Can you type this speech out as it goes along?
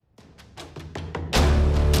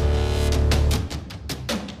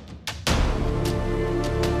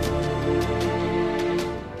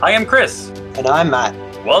I am Chris. And I'm Matt.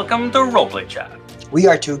 Welcome to Roleplay Chat. We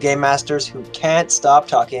are two game masters who can't stop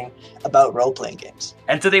talking about role-playing games.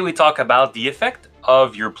 And today we talk about the effect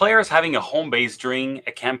of your players having a home base during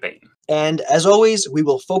a campaign. And as always, we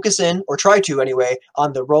will focus in, or try to anyway,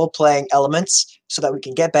 on the role-playing elements so that we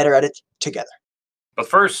can get better at it together. But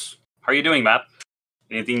first, how are you doing, Matt?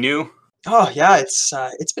 Anything new? Oh yeah,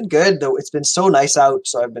 it's been good though. It's been so nice out,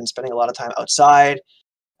 so I've been spending a lot of time outside.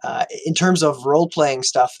 In terms of role-playing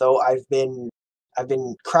stuff, though, I've been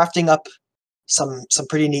crafting up some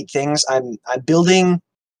pretty neat things. I'm building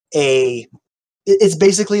it's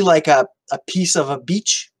basically like a piece of a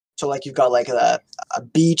beach. So like you've got like a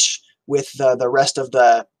beach with the rest of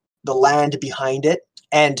the land behind it,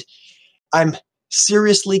 and I'm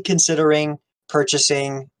seriously considering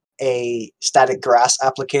purchasing a static grass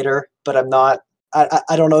applicator, but I'm not.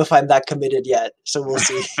 I don't know if I'm that committed yet, so we'll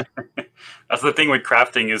see. That's the thing with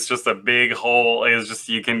crafting, is just a big hole. It's just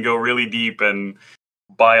you can go really deep and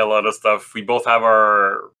buy a lot of stuff. We both have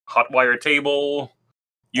our hot wire table.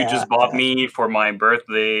 You just bought me for my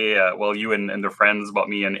birthday. You and the friends bought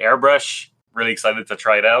me an airbrush. Really excited to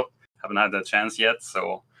try it out. Haven't had that chance yet.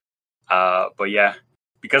 So, but yeah,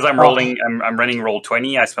 because I'm running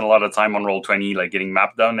Roll20. I spent a lot of time on Roll20, like getting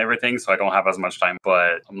map done and everything. So I don't have as much time,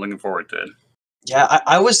 but I'm looking forward to it. Yeah,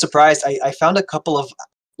 I was surprised. I found a couple of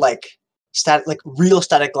real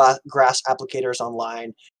static grass applicators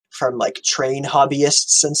online from like train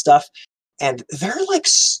hobbyists and stuff, and they're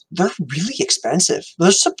really expensive.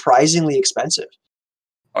 They're surprisingly expensive.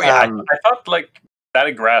 Oh yeah, I thought like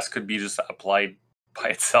static grass could be just applied by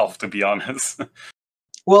itself, to be honest.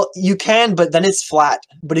 Well, you can, but then it's flat.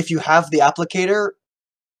 But if you have the applicator,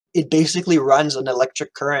 it basically runs an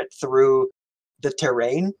electric current through the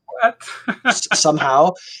terrain. What?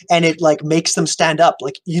 Somehow, and it like makes them stand up.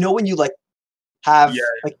 Like, you know, when you like have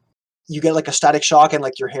like you get like a static shock and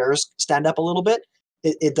like your hairs stand up a little bit,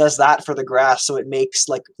 it does that for the grass, so it makes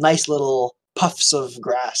like nice little puffs of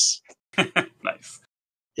grass. Nice.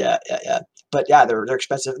 Yeah. But yeah, they're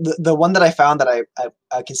expensive. The one that I found that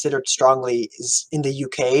I considered strongly is in the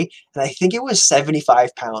UK, and I think it was £75,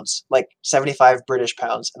 like 75 British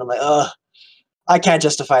pounds, and I'm like, I can't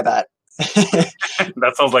justify that.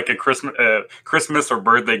 That sounds like a Christmas or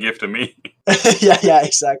birthday gift to me. yeah,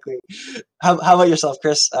 exactly. How about yourself,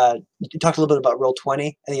 Chris? You talked a little bit about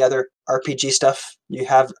Roll20. Any other RPG stuff you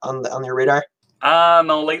have on your radar?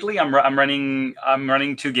 No. Lately, I'm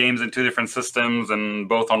running 2 games in 2 different systems, and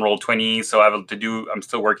both on Roll20. So I'm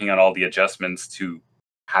still working on all the adjustments to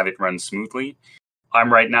have it run smoothly.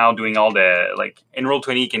 I'm right now doing all the in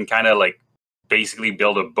Roll20. You can kind of basically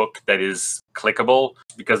build a book that is clickable,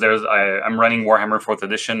 because I'm running Warhammer 4th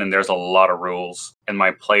edition, and there's a lot of rules, and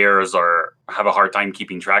my players have a hard time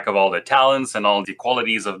keeping track of all the talents and all the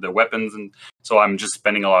qualities of the weapons, and so I'm just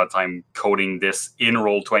spending a lot of time coding this in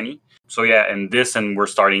Roll20. So yeah, and we're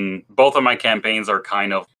starting, both of my campaigns are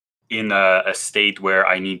kind of in a state where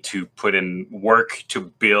I need to put in work to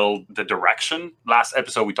build the direction. Last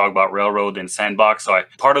episode we talked about Railroad and Sandbox, so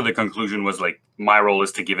part of the conclusion was my role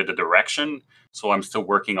is to give it a direction. So I'm still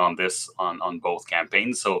working on this on both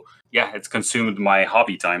campaigns. So yeah, it's consumed my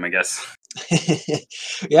hobby time, I guess.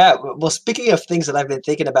 Yeah, well, speaking of things that I've been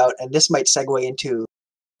thinking about, and this might segue into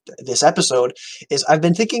this episode, is I've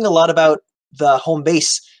been thinking a lot about the home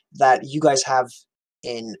base that you guys have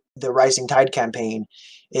in the Rising Tide campaign.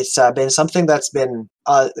 It's been something that's been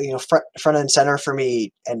front and center for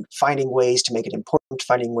me, and finding ways to make it important,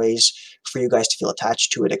 finding ways for you guys to feel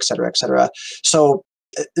attached to it, etc., etc. So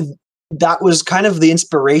that was kind of the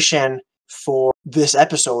inspiration for this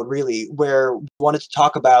episode, really, where we wanted to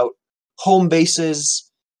talk about home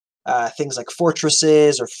bases, things like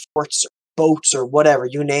fortresses or forts or boats or whatever,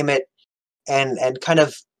 you name it, and kind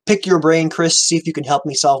of pick your brain, Chris, see if you can help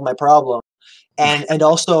me solve my problem. And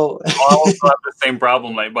also I also have the same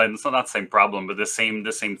problem, but it's not the same problem, but the same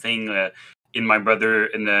thing in my brother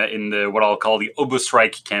in the what I'll call the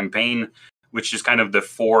Obustrike campaign, which is kind of the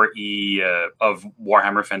 4E of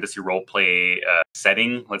Warhammer Fantasy Roleplay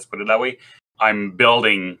setting. Let's put it that way. I'm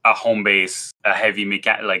building a home base, a heavy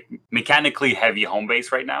mechanically heavy home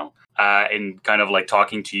base right now. And kind of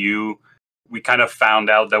talking to you, we kind of found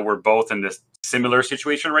out that we're both in this similar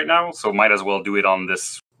situation right now. So might as well do it on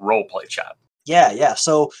this roleplay chat. Yeah.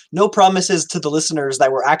 So no promises to the listeners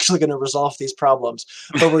that we're actually going to resolve these problems,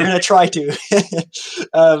 but we're going to try to.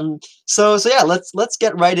 So yeah, let's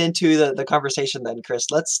get right into the conversation then, Chris.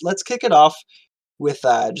 Let's kick it off with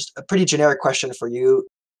just a pretty generic question for you.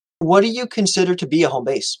 What do you consider to be a home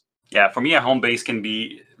base? Yeah, for me, a home base can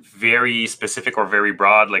be very specific or very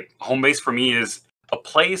broad. Home base for me is a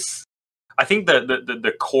place. I think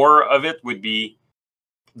the core of it would be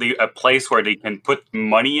a place where they can put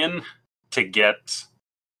money in to get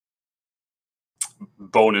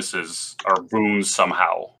bonuses or boons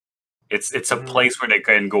somehow. It's a place where they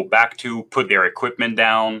can go back to, put their equipment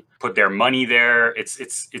down, put their money there.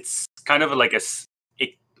 It's kind of like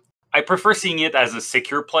I prefer seeing it as a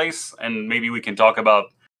secure place, and maybe we can talk about,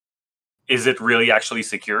 is it really actually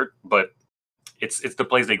secure? But it's the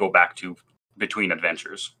place they go back to between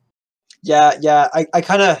adventures. Yeah, yeah. I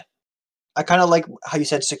kind of like how you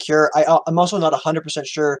said secure. I'm also not 100%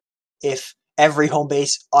 sure if every home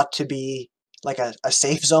base ought to be like a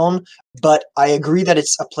safe zone, but I agree that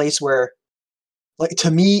it's a place where, like,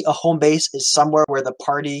 to me, a home base is somewhere where the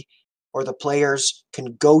party or the players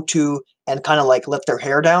can go to and kind of like let their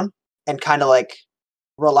hair down and kind of like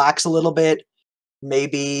relax a little bit,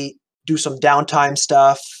 maybe do some downtime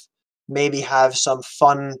stuff, maybe have some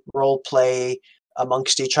fun role play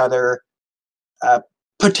amongst each other, uh,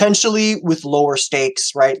 potentially with lower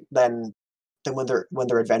stakes, right? Than when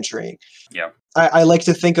they're adventuring. Yeah. I like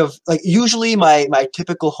to think of, like, usually my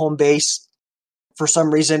typical home base for some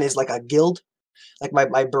reason is like a guild. Like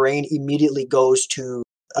my brain immediately goes to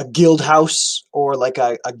a guild house or like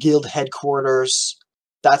a guild headquarters.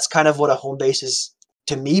 That's kind of what a home base is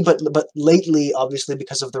to me. But lately, obviously,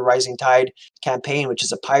 because of the Rising Tide campaign, which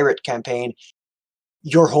is a pirate campaign,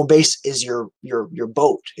 your home base is your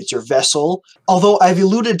boat. It's your vessel. Although I've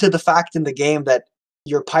alluded to the fact in the game that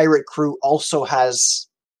your pirate crew also has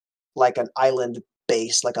like an island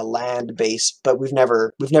base, like a land base, but we've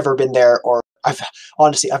never been there, or I've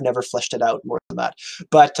never fleshed it out more than that.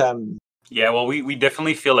 But yeah, well, we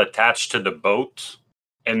definitely feel attached to the boat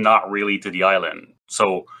and not really to the island.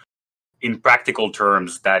 So in practical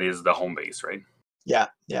terms, that is the home base, right? Yeah.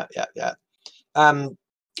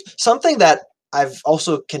 Something that I've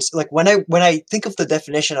also like when I think of the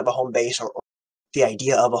definition of a home base, or the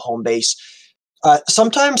idea of a home base,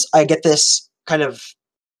 sometimes I get this kind of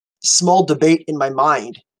small debate in my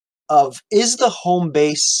mind of, is the home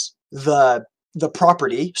base the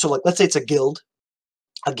property? So like, let's say it's a guild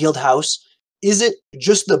house. Is it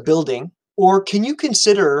just the building, or can you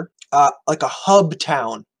consider like a hub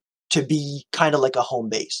town to be kind of like a home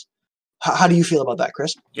base? How do you feel about that,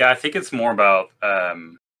 Chris? Yeah, I think it's more about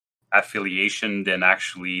affiliation than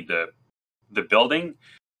actually the building.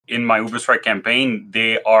 In my Uberstrike campaign,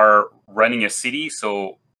 they are running a city,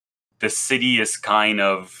 so the city is kind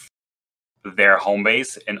of their home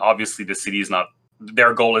base, and obviously the city is not.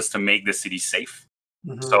 Their goal is to make the city safe.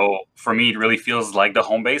 Mm-hmm. So for me, it really feels like the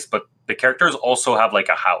home base, but the characters also have like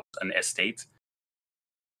a house, an estate,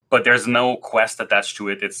 but there's no quest attached to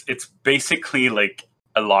it. It's basically like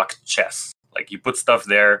a locked chest. Like you put stuff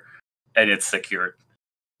there and it's secured.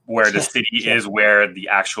 Where the city is where the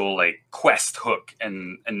actual like quest hook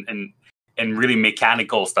and really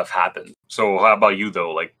mechanical stuff happens. So how about you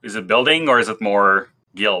though? Like, is it building or is it more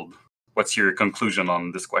guild? What's your conclusion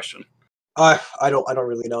on this question? I don't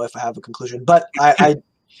really know if I have a conclusion, but I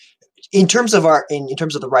in terms of in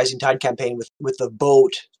terms of the Rising Tide campaign with the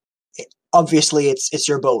boat, obviously it's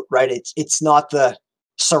your boat, right? It's not the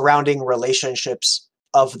surrounding relationships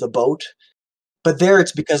of the boat, but there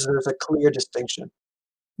it's because there's a clear distinction.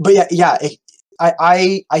 But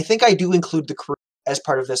I think I do include the crew as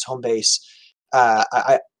part of this home base.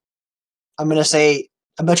 I'm gonna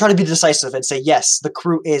try to be decisive and say yes, the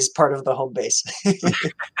crew is part of the home base.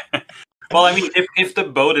 Well, I mean, if the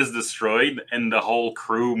boat is destroyed and the whole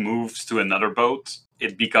crew moves to another boat,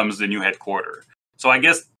 it becomes the new headquarters. So I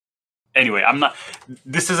guess, anyway,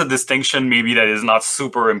 this is a distinction maybe that is not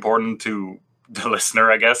super important to the listener,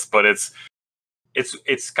 I guess, but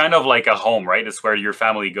it's kind of like a home, right? It's where your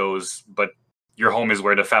family goes, but your home is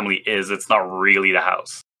where the family is. It's not really the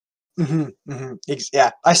house. Mm-hmm, mm-hmm.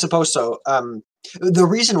 Yeah, I suppose so. The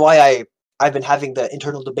reason why I've been having the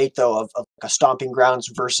internal debate, though, of like a stomping grounds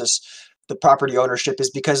versus the property ownership is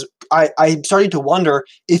because I'm starting to wonder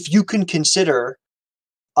if you can consider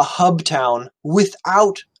a hub town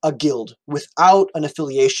without a guild, without an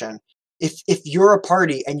affiliation. If you're a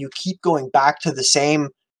party and you keep going back to the same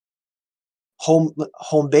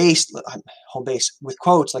home base with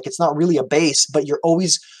quotes, like, it's not really a base, but you're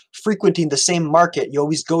always frequenting the same market, you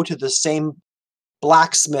always go to the same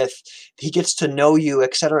blacksmith, he gets to know you,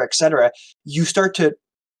 etc., etc. You start to,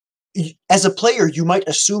 as a player, you might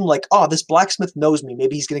assume like, oh, this blacksmith knows me,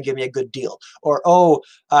 maybe he's going to give me a good deal, or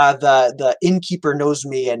the innkeeper knows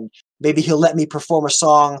me and maybe he'll let me perform a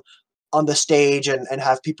song on the stage and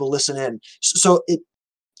have people listen in. So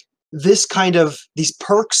this kind of, these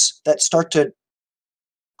perks that start to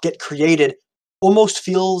get created almost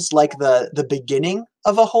feels like the beginning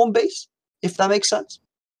of a home base, if that makes sense.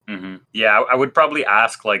 Yeah, I would probably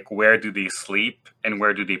ask like where do they sleep and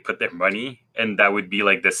where do they put their money, and that would be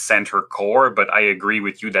like the center core. But I agree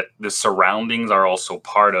with you that the surroundings are also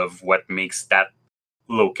part of what makes that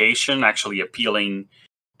location actually appealing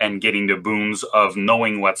and getting the boons of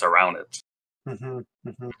knowing what's around it.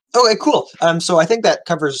 Okay, cool. So I think that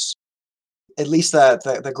covers at least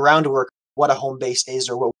the groundwork, what a home base is,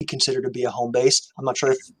 or what we consider to be a home base. I'm not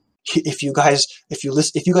sure if you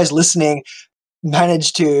guys listening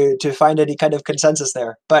managed to find any kind of consensus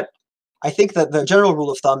there, but I think that the general rule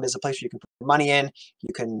of thumb is a place where you can put your money in,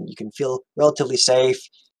 you can feel relatively safe,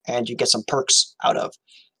 and you get some perks out of.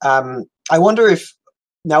 I wonder if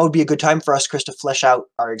now would be a good time for us, Chris, to flesh out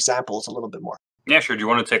our examples a little bit more. Yeah, sure. Do you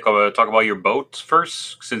want to talk about your boat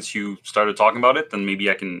first, since you started talking about it? Then maybe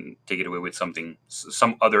I can take it away with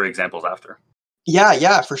some other examples after.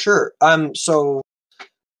 Yeah, for sure. So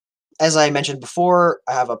as I mentioned before,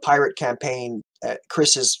 I have a pirate campaign.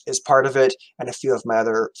 Chris is part of it, and a few of my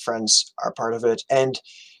other friends are part of it. And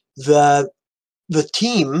the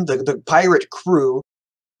team, the pirate crew,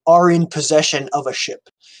 are in possession of a ship.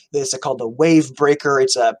 This is called the Wave Breaker.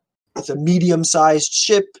 It's a medium-sized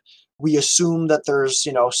ship. We assume that there's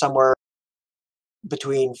somewhere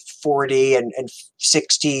between 40 and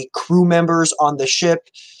 60 crew members on the ship,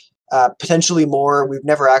 potentially more. We've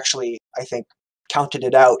never actually, I think, counted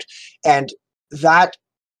it out, and that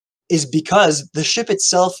is because the ship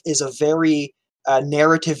itself is a very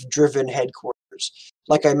narrative-driven headquarters.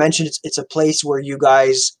 Like I mentioned, it's a place where you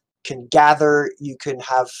guys can gather, you can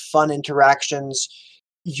have fun interactions.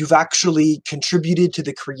 You've actually contributed to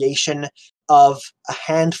the creation of a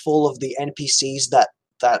handful of the NPCs that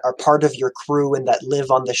are part of your crew and that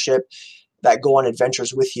live on the ship, that go on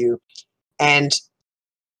adventures with you. And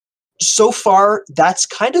so far, that's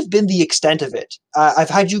kind of been the extent of it. I've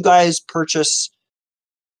had you guys purchase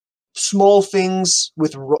small things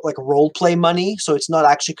with like role play money, so it's not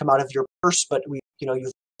actually come out of your purse, but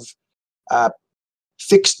you've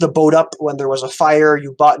fixed the boat up when there was a fire.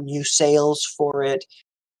 You bought new sails for it.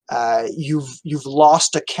 You've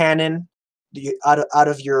lost a cannon out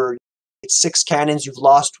of your 6 cannons. You've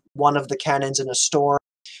lost one of the cannons in a storm.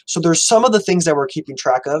 So there's some of the things that we're keeping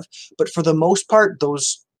track of, but for the most part,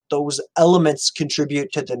 those elements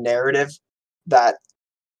contribute to the narrative that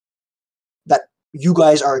you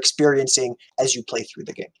guys are experiencing as you play through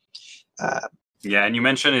the game. Yeah, and you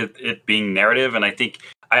mentioned it being narrative, and I think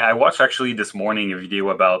I watched actually this morning a video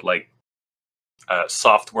about like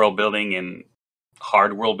soft world building and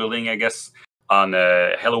hard world building, I guess, on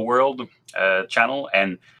the Hello World channel,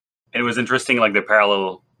 and it was interesting, like the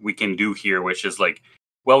parallel we can do here, which is like,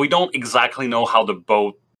 well, we don't exactly know how the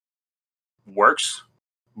boat works,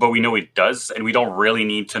 but we know it does, and we don't really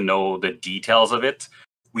need to know the details of it.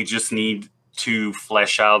 We just need to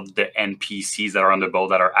flesh out the NPCs that are on the boat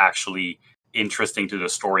that are actually interesting to the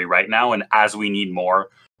story right now, and as we need more,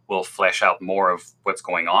 we'll flesh out more of what's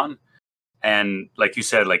going on. And like you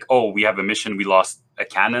said, like, oh, we have a mission, we lost a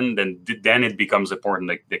cannon, then it becomes important.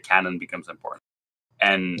 Like the cannon becomes important,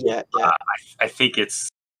 and yeah. I think it's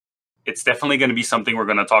definitely going to be something we're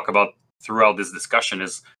going to talk about throughout this discussion,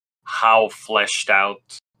 is how fleshed out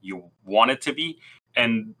you want it to be,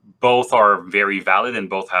 and both are very valid, and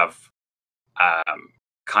both have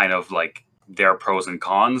kind of like their pros and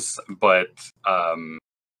cons. But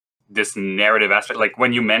this narrative aspect, like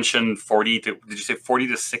when you mentioned 40 to, did you say 40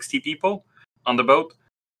 to 60 people on the boat?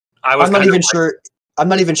 I'm not even sure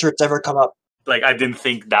it's ever come up. Like, I didn't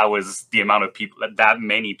think that was the amount of people, that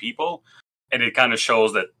many people. And it kind of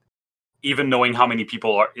shows that even knowing how many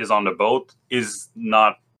people is on the boat is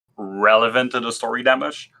not relevant to the story that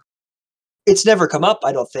much. It's never come up,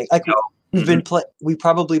 I don't think. Like, no. We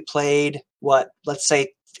probably played, let's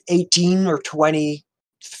say 18 or 20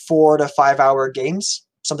 4 to 5 hour games,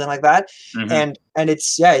 something like that. And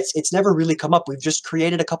it's never really come up. We've just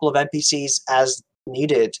created a couple of NPCs as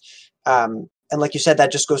needed. And like you said,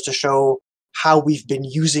 that just goes to show how we've been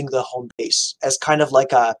using the home base as kind of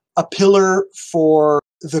like a pillar for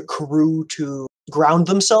the crew to ground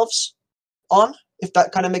themselves on, if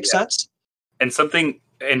that kind of makes sense. And something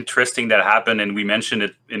interesting that happened, and we mentioned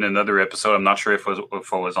it in another episode, I'm not sure if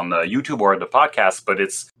it was on the YouTube or the podcast, but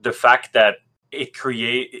it's the fact that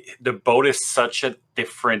the boat is such a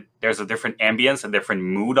different, there's a different ambience, a different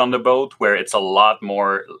mood on the boat, where it's a lot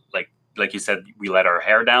more like you said, we let our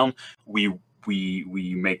hair down, we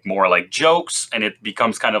make more like jokes, and it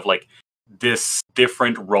becomes kind of like this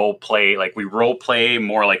different role play. Like, we role play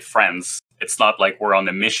more like friends. It's not like we're on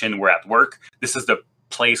a mission, we're at work. This is the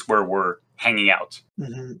place where we're hanging out.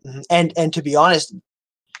 And to be honest,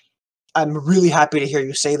 I'm really happy to hear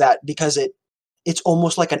you say that, because it's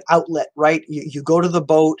almost like an outlet, right? You go to the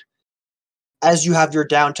boat as you have your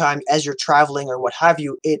downtime, as you're traveling or what have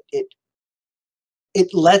you.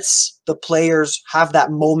 It lets the players have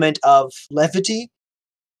that moment of levity,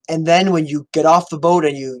 and then when you get off the boat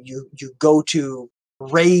and you go to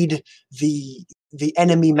raid the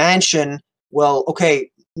enemy mansion, well, okay,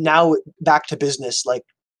 now back to business. Like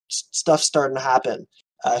stuff's starting to happen.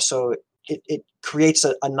 So it creates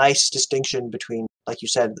a nice distinction between, like you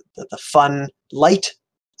said, the fun, light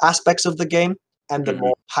aspects of the game and the Mhm.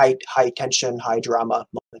 more high tension, high drama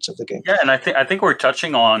moments of the game. Yeah, and I think we're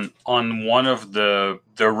touching on one of the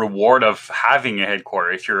reward of having a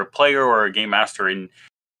headquarter. If you're a player or a game master, in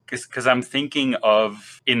because I'm thinking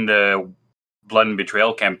of in the Blood and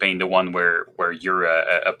Betrayal campaign, the one where you're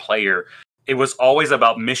a player. It was always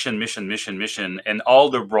about mission, mission, mission, mission, and all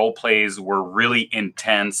the role plays were really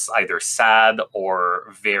intense, either sad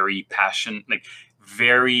or very passionate, like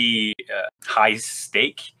very high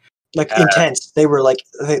stake. Like Uh, intense. They were like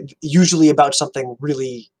usually about something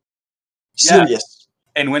really yeah, serious.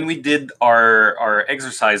 and when we did our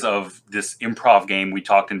exercise of this improv game we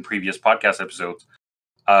talked in previous podcast episodes,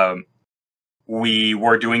 um, we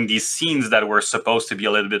were doing these scenes that were supposed to be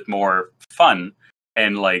a little bit more fun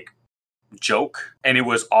and like joke, and it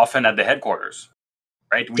was often at the headquarters,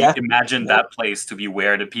 right? We Yeah. imagined Yeah. that place to be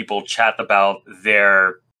where the people chat about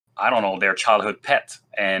their, I don't know, their childhood pet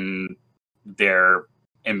and their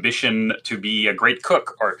ambition to be a great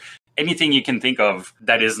cook, or anything you can think of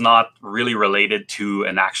that is not really related to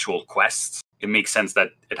an actual quest. It makes sense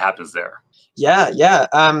that it happens there. Yeah, yeah.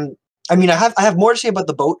 I mean, I have more to say about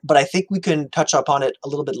the boat, but I think we can touch upon it a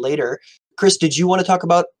little bit later. Chris, did you want to talk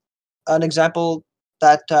about an example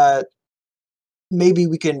that maybe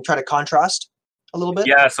we can try to contrast a little bit?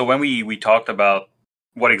 Yeah, so when we talked about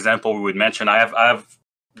what example we would mention, I have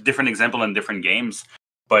different example in different games,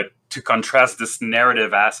 but to contrast this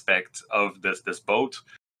narrative aspect of this boat,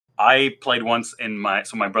 I played once in my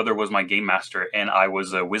brother was my game master and I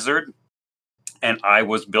was a wizard and I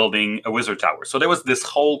was building a wizard tower. So there was this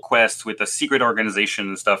whole quest with a secret organization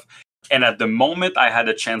and stuff. And at the moment I had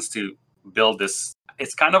a chance to build this,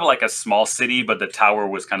 it's kind of like a small city, but the tower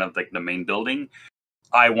was kind of like the main building.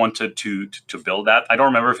 I wanted to build that. I don't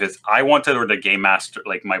remember if it's I wanted or the game master,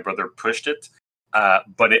 like my brother pushed it.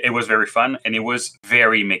 But it was very fun and it was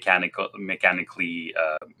very mechanically,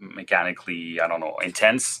 I don't know,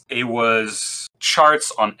 intense. It was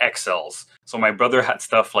charts on Excels. So my brother had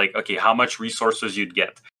stuff like, okay, how much resources you'd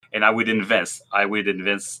get, and I would invest.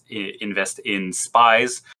 Invest in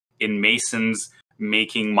spies, in masons,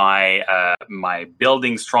 making my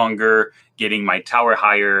building stronger, getting my tower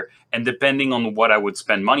higher, and depending on what I would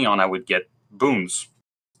spend money on, I would get boons.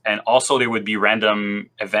 And also there would be random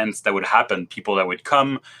events that would happen, people that would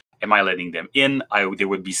come. Am I letting them in? There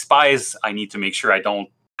would be spies. I need to make sure I don't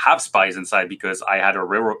have spies inside because I had a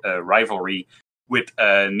rivalry with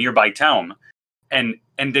a nearby town. And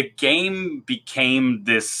the game became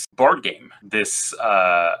this board game, this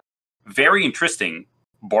very interesting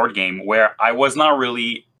board game where I was not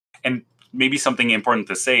really, and maybe something important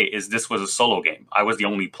to say is this was a solo game. I was the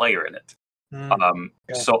only player in it. Yeah.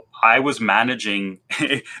 So I was managing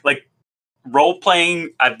like role playing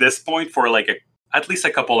at this point for like at least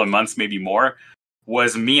a couple of months, maybe more,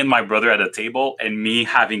 was me and my brother at a table and me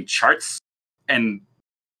having charts and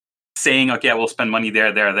saying, okay, I will spend money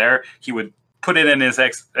there, there, there. He would put it in his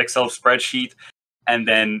Excel spreadsheet and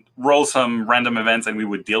then roll some random events and we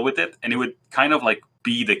would deal with it. And it would kind of like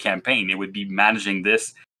be the campaign. It would be managing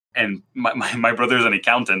this. And my brother's an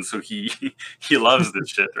accountant, so he loves this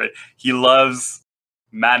shit, right? He loves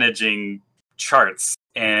managing charts,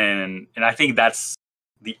 and I think that's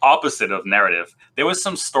the opposite of narrative. There was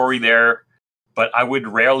some story there, but I would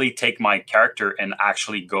rarely take my character and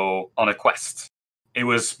actually go on a quest. It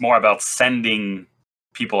was more about sending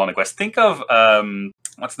people on a quest. Think of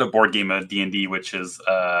what's the board game of D&D, which is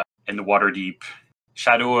in the Waterdeep,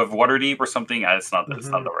 Shadow of Waterdeep or something. It's not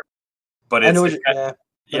the word, but I know. yeah.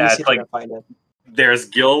 Let me see It's if I like can find it. there's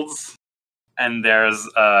guilds and there's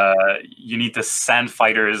you need to send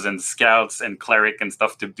fighters and scouts and cleric and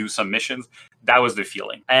stuff to do some missions. That was the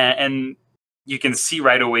feeling, and you can see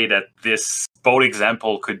right away that this boat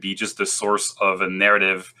example could be just the source of a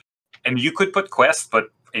narrative, and you could put quests, but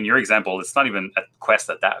in your example it's not even a quest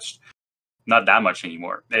attached, not that much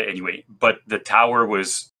anymore anyway. But the tower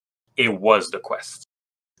was the quest.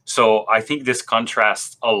 So I think this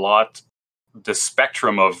contrasts a lot the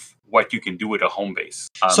spectrum of what you can do with a home base.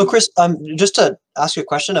 So, Chris, just to ask you a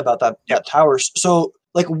question about that tower. So,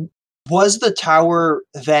 like, was the tower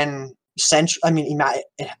then central? I mean,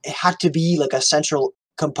 it had to be like a central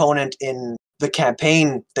component in the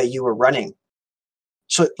campaign that you were running.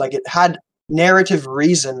 So like it had narrative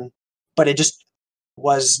reason, but it just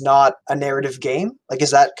was not a narrative game. Like,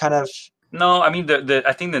 is that kind of No, I mean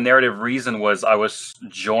I think the narrative reason was I was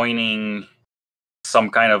joining some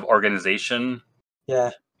kind of organization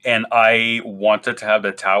yeah? and I wanted to have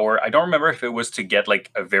the tower. I don't remember if it was to get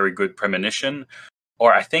like a very good premonition,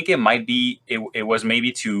 or I think it might be it was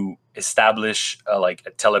maybe to establish like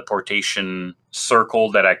a teleportation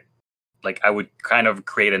circle that I would kind of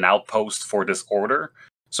create an outpost for this order.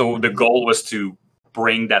 So the goal was to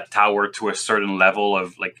bring that tower to a certain level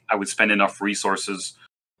of like I would spend enough resources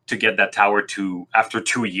to get that tower to after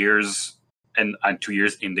 2 years and 2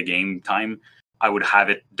 years in the game time, I would have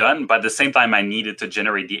it done. But at the same time, I needed to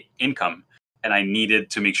generate the income and I needed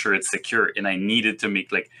to make sure it's secure and I needed to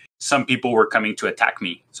make like some people were coming to attack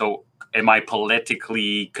me. So am I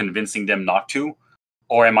politically convincing them not to?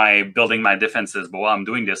 Or am I building my defenses? But while I'm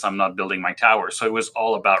doing this, I'm not building my tower. So it was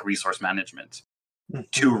all about resource management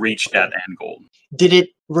to reach that end goal. Did it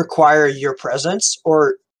require your presence,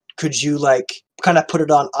 or could you like kind of put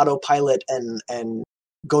it on autopilot and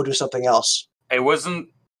go do something else? It wasn't.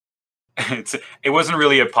 It wasn't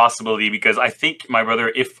really a possibility because I think my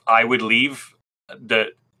brother, if I would leave,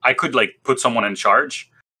 I could like put someone in charge,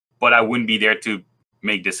 but I wouldn't be there to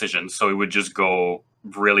make decisions. So it would just go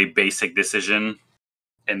really basic decision,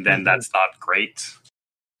 and then that's not great.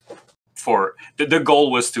 For the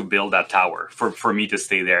goal was to build that tower for me to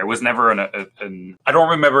stay there. It was never I don't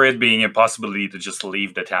remember it being a possibility to just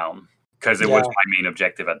leave the town because it was my main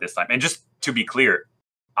objective at this time. And just to be clear,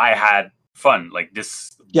 I had fun. Like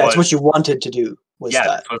this. Yeah, it's what you wanted to do.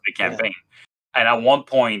 That was the campaign. And at one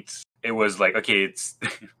point, it was like, okay, it's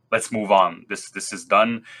let's move on. This is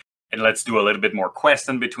done, and let's do a little bit more quest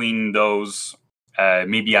in between those.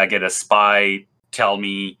 Maybe I get a spy tell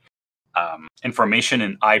me information,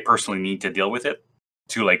 and I personally need to deal with it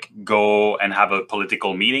to like go and have a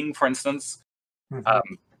political meeting, for instance.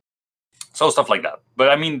 So stuff like that. But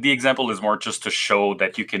I mean, the example is more just to show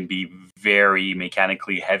that you can be very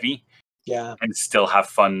mechanically heavy, and still have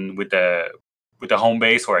fun with the home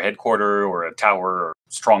base or a headquarter or a tower or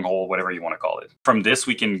stronghold, whatever you want to call it. From this,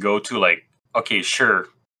 we can go to like, okay, sure,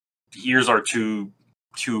 here's our two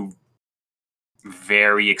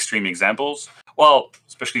very extreme examples. Well,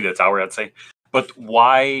 especially the tower, I'd say. But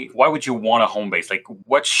why would you want a home base? Like,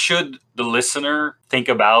 what should the listener think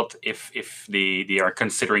about if they are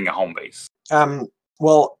considering a home base?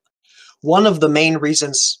 Well, one of the main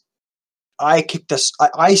reasons I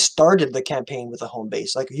started the campaign with a home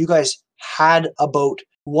base. Like, you guys had a boat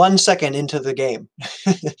 1 second into the game.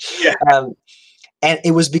 And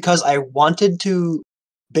it was because I wanted to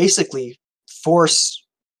basically force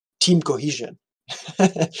team cohesion.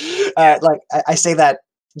 Like I say that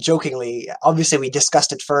jokingly. Obviously, we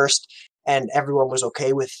discussed it first, and everyone was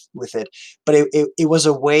okay with it. But it was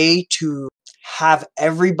a way to have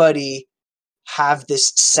everybody have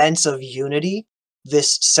this sense of unity,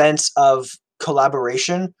 this sense of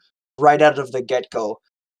collaboration right out of the get-go.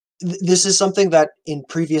 This is something that in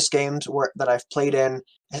previous games that I've played in,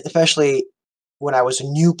 especially when I was a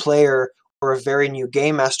new player or a very new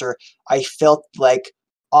game master, I felt like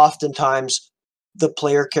oftentimes the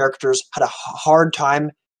player characters had a hard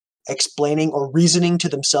time explaining or reasoning to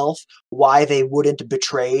themselves why they wouldn't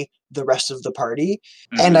betray the rest of the party.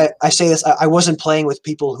 And I say this, I wasn't playing with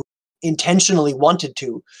people who intentionally wanted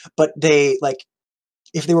to, but they like,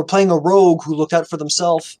 if they were playing a rogue who looked out for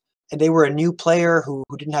themselves and they were a new player who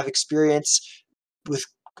didn't have experience with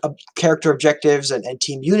character objectives and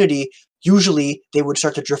team unity, usually they would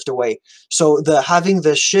start to drift away. So having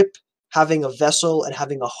the ship, having a vessel, and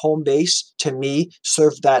having a home base, to me,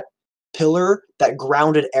 served that pillar that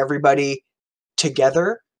grounded everybody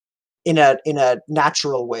together in a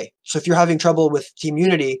natural way. So if you're having trouble with team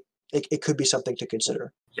unity, it could be something to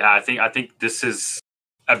consider. Yeah, I think this is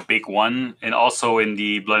a big one, and also in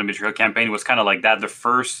the Blood and Betrayal campaign, it was kind of like that. The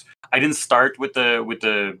first, I didn't start with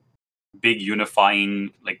the big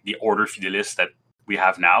unifying like the Order Fidelis that we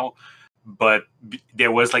have now, but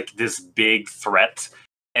there was like this big threat,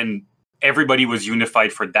 and everybody was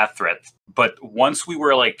unified for that threat. But once we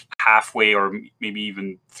were like halfway, or maybe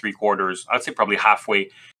even 3/4, I'd say probably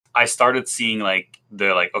halfway, I started seeing like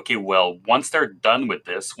okay, well, once they're done with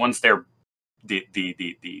this, once they're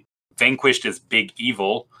the vanquished this big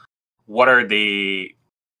evil, why are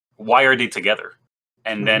they together?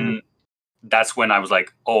 And then that's when I was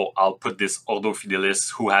like, oh, I'll put this Ordo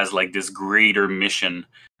Fidelis who has like this greater mission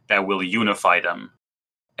that will unify them.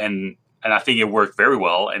 And I think it worked very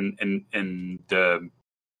well. And the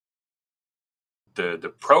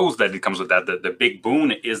pros that it comes with that, the big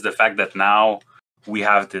boon is the fact that now we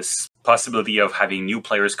have this possibility of having new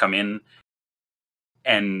players come in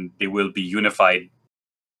and they will be unified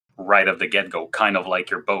right at the get-go, kind of like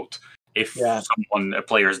your boat. If Yeah. a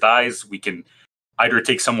player dies, we can either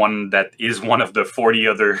take someone that is one of the 40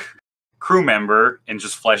 other crew member and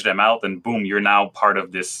just flesh them out, and boom, you're now part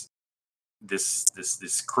of this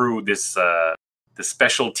crew, this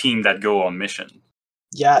special team that go on mission.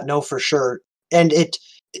 Yeah, no, for sure. And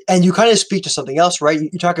you kind of speak to something else, right?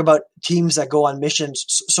 You talk about teams that go on missions.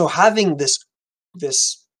 So having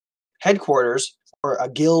this headquarters or a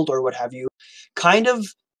guild or what have you kind of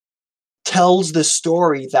tells the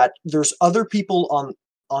story that there's other people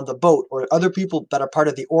on the boat or other people that are part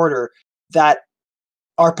of the order that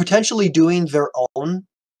are potentially doing their own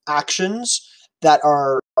actions, that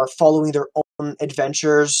are following their own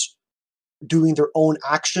adventures, doing their own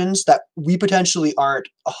actions that we potentially aren't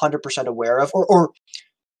 100% aware of, or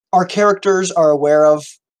our characters are aware of,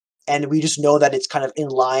 and we just know that it's kind of in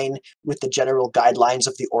line with the general guidelines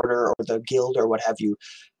of the order or the guild or what have you.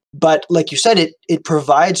 But like you said, it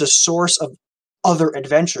provides a source of other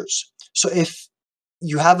adventures. So if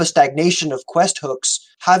you have a stagnation of quest hooks,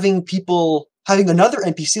 having another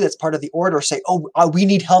NPC that's part of the order say, "Oh, we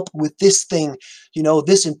need help with this thing. You know,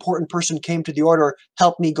 this important person came to the order.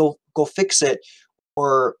 Help me go fix it."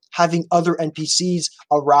 Or having other NPCs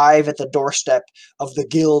arrive at the doorstep of the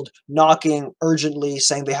guild, knocking urgently,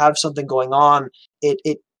 saying they have something going on.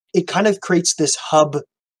 It kind of creates this hub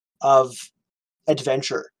of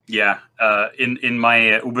adventure. Yeah, in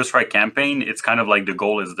my Uberstrike campaign, it's kind of like the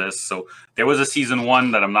goal is this. So there was a season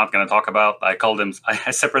 1 that I'm not going to talk about. I call them,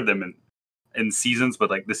 I separate them in seasons, but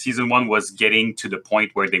like the season 1 was getting to the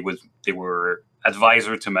point where they were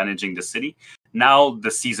advisor to managing the city. Now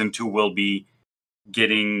the season 2 will be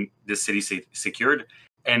getting the city secured.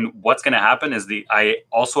 And what's going to happen is I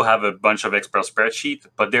also have a bunch of Excel spreadsheet,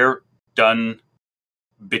 but they're done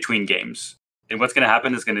between games. And what's going to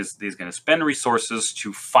happen is he's going to spend resources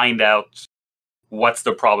to find out what's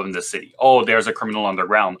the problem in the city. Oh, there's a criminal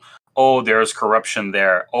underground. Oh, there's corruption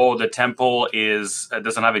there. Oh, the temple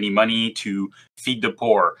doesn't have any money to feed the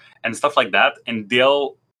poor and stuff like that. And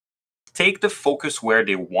they'll take the focus where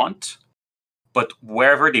they want, but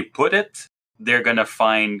wherever they put it, they're going to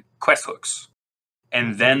find quest hooks.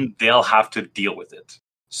 And then they'll have to deal with it.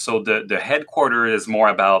 So the headquarters is more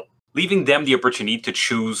about leaving them the opportunity to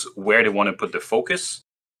choose where they want to put the focus.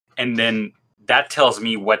 And then that tells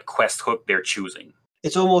me what quest hook they're choosing.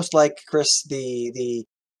 It's almost like, Chris,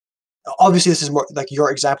 obviously this is more like your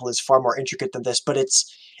example is far more intricate than this, but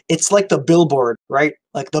it's like the billboard, right?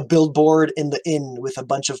 Like the billboard in the inn with a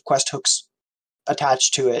bunch of quest hooks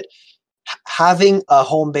attached to it. Having a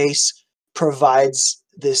home base provides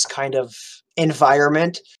this kind of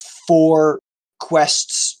environment for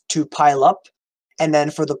quests to pile up, and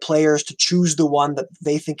then for the players to choose the one that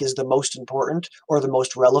they think is the most important or the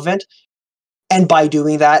most relevant. And by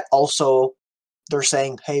doing that, also they're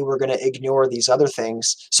saying, hey, we're going to ignore these other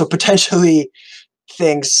things. So potentially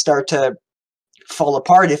things start to fall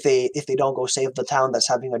apart if they don't go save the town that's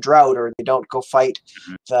having a drought, or they don't go fight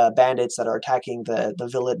the bandits that are attacking the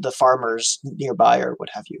village, the farmers nearby, or what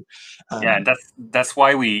have you. Yeah, that's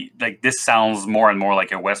why we like this sounds more and more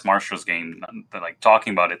like a West Marshals game, like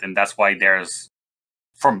talking about it, and that's why there's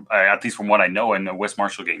from at least from what I know in a West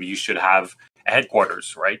Marshal game, you should have a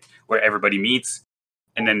headquarters, right, where everybody meets,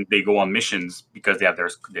 and then they go on missions because they have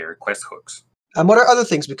their quest hooks. And what are other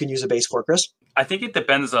things we can use a base for, Chris? I think it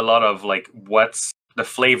depends a lot of like what's the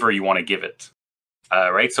flavor you want to give it,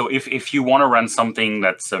 right? So if you want to run something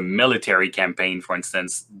that's a military campaign, for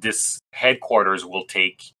instance, this headquarters will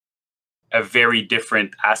take a very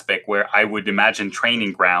different aspect where I would imagine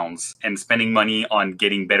training grounds and spending money on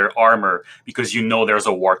getting better armor because you know there's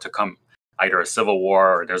a war to come, either a civil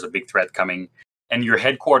war or there's a big threat coming. And your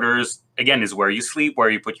headquarters, again, is where you sleep, where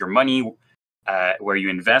you put your money, where you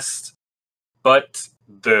invest. But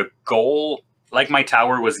the goal, like my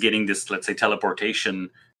tower was getting this, let's say, teleportation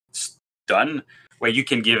done, where you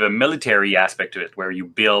can give a military aspect to it, where you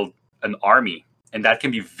build an army. And that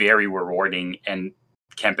can be very rewarding and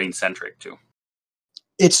campaign-centric, too.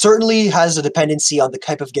 It certainly has a dependency on the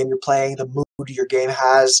type of game you're playing, the mood your game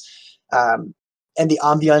has, and the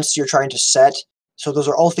ambiance you're trying to set. So those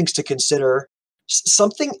are all things to consider.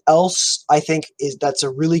 Something else I think that's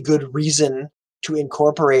a really good reason to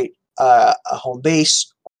incorporate a home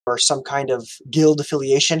base or some kind of guild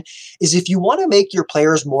affiliation is if you want to make your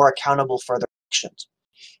players more accountable for their actions.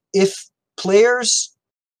 If players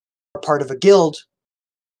are part of a guild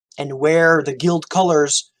and wear the guild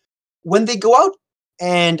colors, when they go out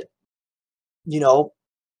and,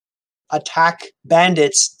 attack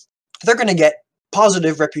bandits, they're going to get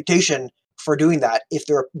positive reputation for doing that if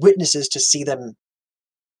there are witnesses to see them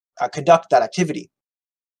conduct that activity.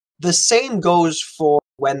 the same goes for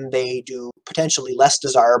when they do potentially less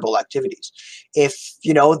desirable activities. If,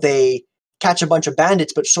 they catch a bunch of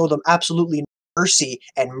bandits but show them absolutely no mercy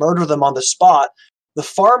and murder them on the spot, the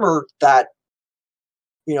farmer that,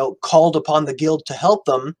 called upon the guild to help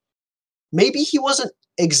them, maybe he wasn't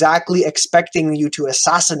exactly expecting you to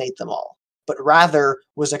assassinate them all, but rather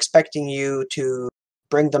was expecting you to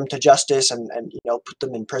bring them to justice and put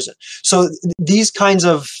them in prison. So these kinds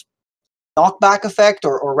of knockback effect,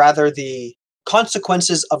 or rather the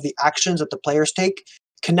consequences of the actions that the players take,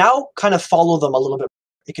 can now kind of follow them a little bit.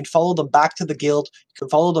 It can follow them back to the guild, it can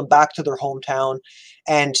follow them back to their hometown,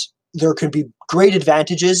 and there can be great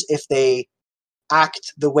advantages if they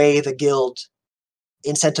act the way the guild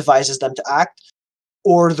incentivizes them to act,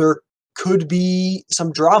 or there could be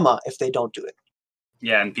some drama if they don't do it.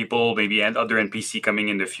 Yeah, and people maybe and other NPC coming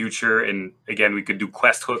in the future, and again, we could do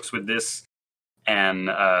quest hooks with this, and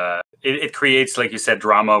it creates, like you said,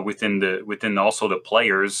 drama within also the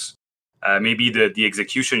players. Maybe the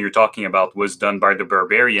execution you're talking about was done by the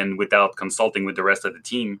barbarian without consulting with the rest of the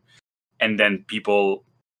team, and then people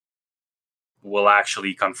will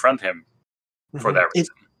actually confront him for that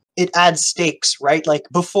reason. It adds stakes, right? Like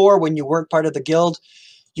before, when you weren't part of the guild,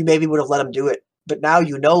 you maybe would have let him do it, but now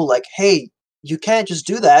like, hey, you can't just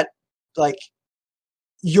do that. Like,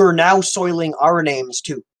 you're now soiling our names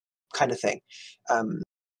too, kind of thing.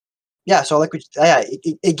 So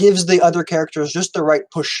it gives the other characters just the right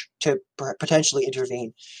push to potentially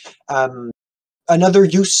intervene. Another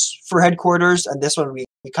use for headquarters, and this one we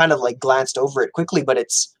kind of like glanced over it quickly, but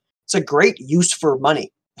it's a great use for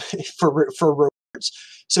money, for rewards.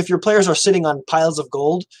 So if your players are sitting on piles of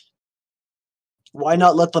gold, why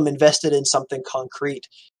not let them invest it in something concrete?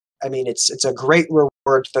 I mean, it's a great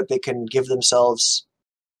reward that they can give themselves,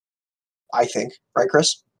 I think. Right,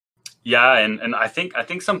 Chris? Yeah, and I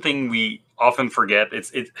think something we often forget,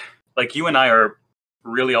 it's like you and I are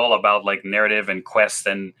really all about like narrative and quests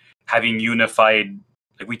and having unified,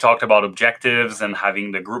 like we talked about objectives and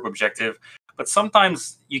having the group objective, but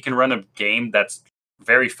sometimes you can run a game that's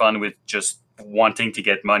very fun with just wanting to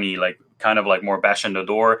get money, like kind of like more bash in the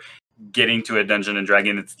door, getting to a Dungeon and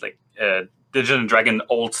Dragon. It's like Dungeon and Dragon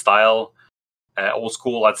old style, old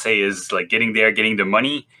school, I'd say, is like getting there, getting the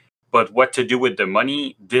money. But what to do with the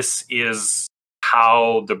money, this is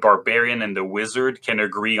how the barbarian and the wizard can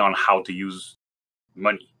agree on how to use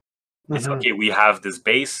money. Mm-hmm. It's okay, we have this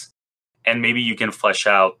base, and maybe you can flesh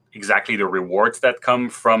out exactly the rewards that come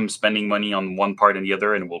from spending money on one part and the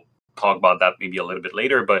other, and we'll talk about that maybe a little bit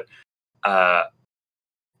later. But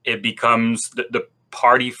it becomes the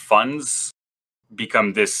party funds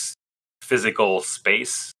become this physical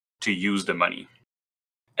space to use the money.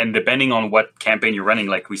 And depending on what campaign you're running,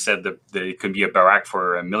 like we said, it could be a barrack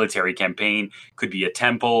for a military campaign, could be a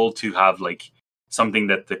temple to have like something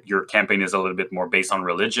that your campaign is a little bit more based on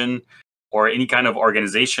religion, or any kind of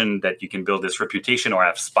organization that you can build this reputation or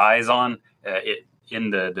have spies on in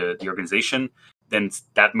the organization. Then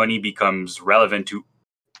that money becomes relevant to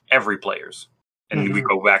every players. And mm-hmm. we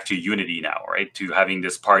go back to unity now, right? To having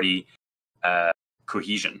this party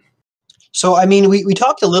cohesion. So, I mean, we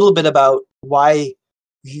talked a little bit about why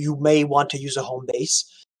you may want to use a home base.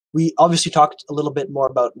 We obviously talked a little bit more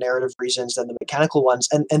about narrative reasons than the mechanical ones.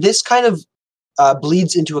 And this kind of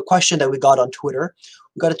bleeds into a question that we got on Twitter.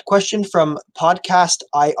 We got a question from Podcast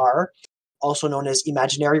IR, also known as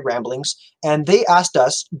Imaginary Ramblings. And they asked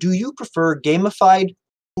us, do you prefer gamified,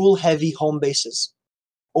 rule-heavy home bases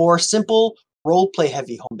or simple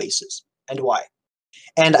role-play-heavy home bases, and why?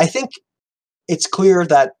 And I think it's clear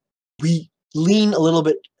that we lean a little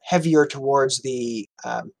bit heavier towards the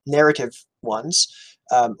narrative ones,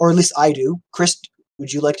 or at least I do. Chris,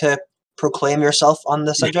 would you like to proclaim yourself on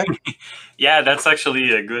the subject? Yeah, that's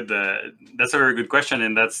actually a good. That's a very good question,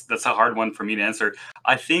 and that's a hard one for me to answer.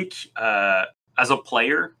 I think as a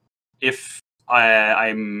player, if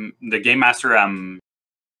I'm the game master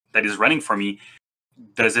that is running for me,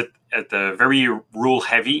 does it at the very rule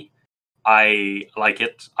heavy, I like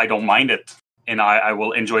it. I don't mind it. And I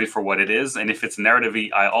will enjoy it for what it is. And if it's narrative-y,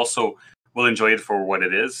 I also will enjoy it for what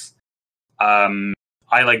it is. I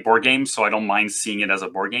like board games, so I don't mind seeing it as a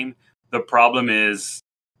board game. The problem is,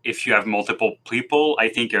 if you have multiple people, I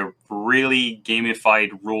think a really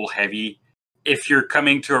gamified, rule-heavy, if you're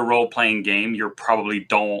coming to a role-playing game, you're probably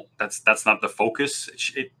don't. That's not the focus.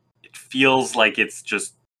 It feels like it's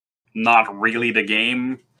just not really the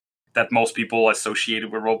game that most people associate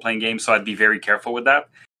with role-playing games. So I'd be very careful with that.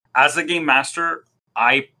 As a game master,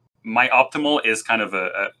 my optimal is kind of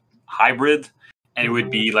a hybrid, and it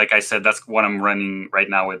would be, like I said, that's what I'm running right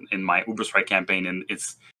now in my Uberstrike campaign, and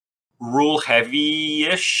it's rule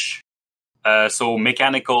heavy-ish, So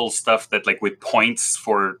mechanical stuff that like with points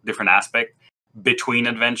for different aspect between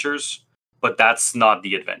adventures, but that's not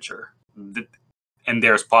the adventure. And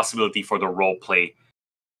there's possibility for the role play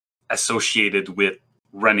associated with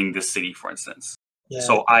running the city, for instance. Yeah.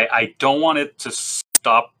 So I don't want it to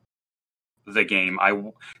stop the game.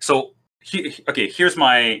 Here's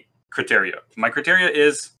my criteria. My criteria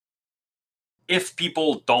is if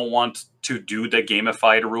people don't want to do the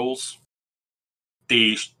gamified rules,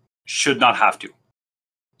 they should not have to.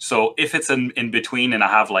 So if it's in between and I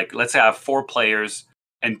have like, let's say I have 4 players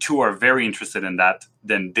and 2 are very interested in that,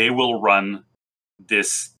 then they will run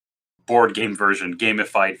this board game version,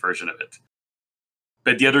 gamified version of it.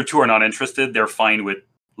 But the other 2 are not interested. They're fine with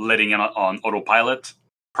letting it on autopilot.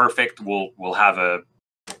 Perfect. We'll have a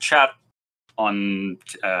chat on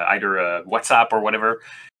either WhatsApp or whatever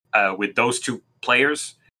with those 2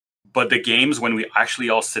 players. But the games, when we actually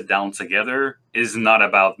all sit down together, is not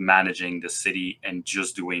about managing the city and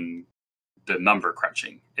just doing the number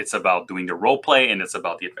crunching. It's about doing the role play and it's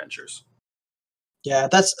about the adventures. Yeah,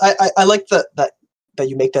 that's I like that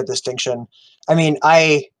you make that distinction. I mean,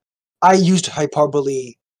 I used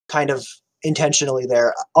hyperbole kind of intentionally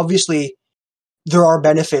there. Obviously, there are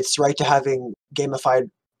benefits, right, to having gamified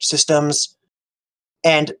systems,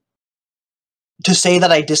 and to say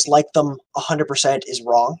that I dislike them 100% is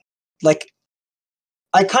wrong. Like,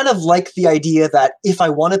 I kind of like the idea that if I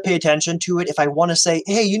want to pay attention to it, if I want to say,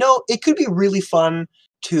 hey, it could be really fun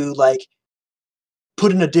to like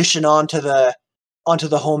put an addition onto the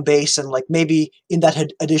home base, and like maybe in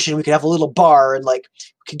that addition we could have a little bar and like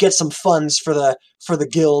we could get some funds for the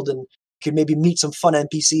guild and could maybe meet some fun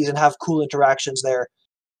NPCs and have cool interactions there.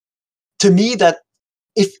 To me, that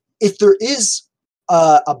if there is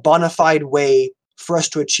a bona fide way for us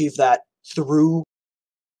to achieve that through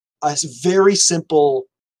a very simple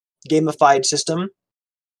gamified system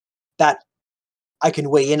that I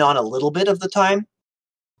can weigh in on a little bit of the time,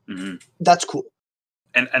 that's cool.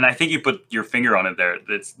 And I think you put your finger on it there.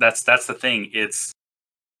 That's the thing. It's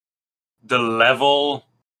the level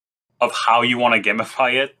of how you want to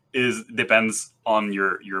gamify it depends on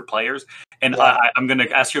your players. And yeah. I'm going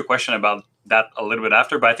to ask you a question about that a little bit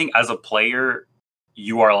after. But I think as a player,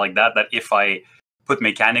 you are like that. That if I put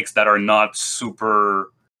mechanics that are not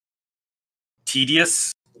super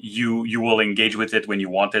tedious, you will engage with it when you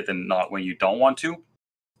want it and not when you don't want to.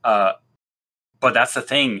 But that's the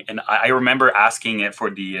thing, and I remember asking it for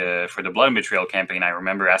the Blood and Betrayal campaign. I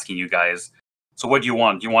remember asking you guys, so what do you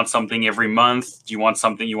want? Do you want something every month? Do you want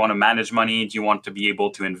something you want to manage money? Do you want to be able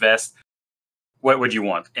to invest? What would you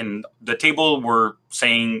want? And the table were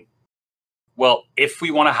saying, well, if we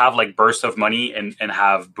want to have like bursts of money and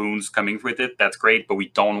have boons coming with it, that's great, but we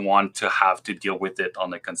don't want to have to deal with it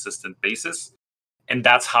on a consistent basis. And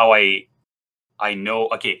that's how I know,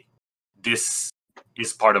 okay, this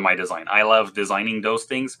is part of my design. I love designing those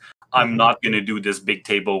things. I'm not going to do this big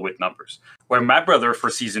table with numbers. Where my brother for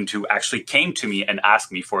season 2 actually came to me and asked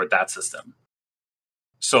me for that system.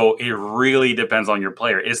 So it really depends on your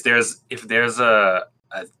player. If there's a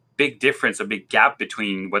big difference, a big gap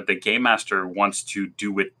between what the game master wants to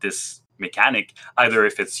do with this mechanic, either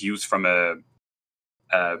if it's used from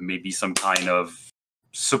maybe some kind of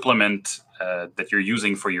supplement that you're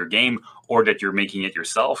using for your game, or that you're making it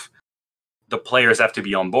yourself, the players have to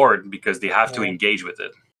be on board because they have to engage with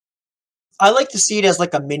it. I like to see it as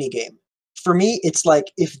like a mini game. For me, it's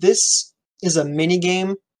like if this is a mini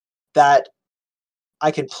game that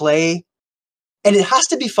I can play, and it has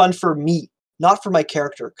to be fun for me, not for my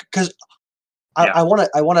character, because I want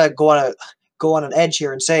to go on an edge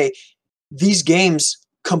here and say these games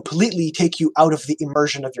completely take you out of the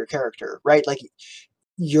immersion of your character, right? Like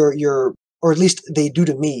you're or at least they do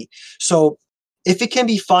to me. So if it can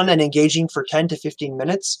be fun and engaging for 10 to 15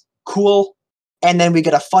 minutes, cool. And then we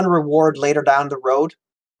get a fun reward later down the road,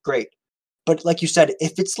 great. But like you said,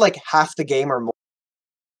 if it's like half the game or more,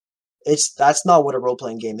 that's not what a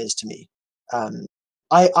role-playing game is to me.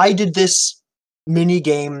 I did this mini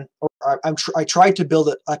game, or I tried to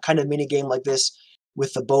build a kind of mini game like this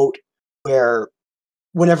with the boat, where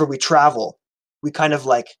whenever we travel, we kind of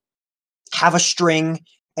like have a string,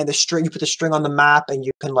 and you put the string on the map, and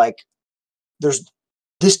you can like, there's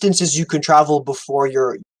distances you can travel before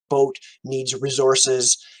your boat needs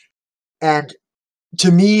resources. And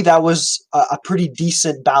to me, that was a pretty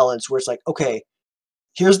decent balance, where it's like, okay,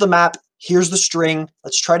 here's the map, here's the string,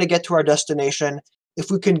 let's try to get to our destination. If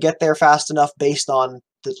we can get there fast enough based on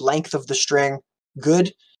the length of the string,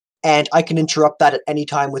 good. And I can interrupt that at any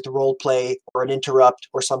time with role play or an interrupt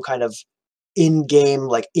or some kind of in-game,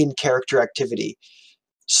 like in-character activity.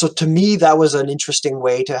 So to me, that was an interesting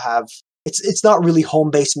way to have it's not really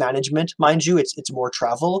home base management, mind you. It's more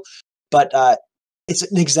travel, but it's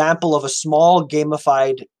an example of a small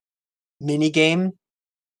gamified mini game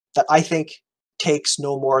that I think takes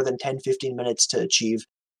no more than 10-15 minutes to achieve.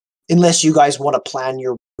 Unless you guys want to plan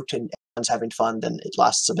your route and everyone's having fun, then it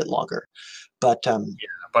lasts a bit longer. But Yeah,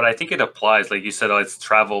 but I think it applies. Like you said, it's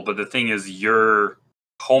travel. But the thing is, your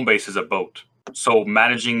home base is a boat. So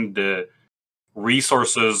managing the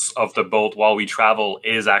resources of the boat while we travel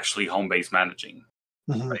is actually home base managing,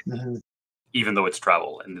 mhm, right? mhm. Even though it's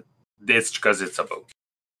travel, and it's because it's a boat.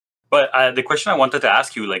 But the question I wanted to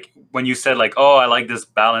ask you, like when you said, like, "Oh, I like this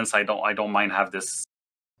balance. I don't mind have this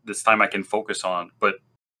time I can focus on." But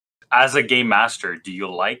as a game master, do you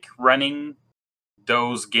like running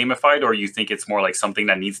those gamified, or you think it's more like something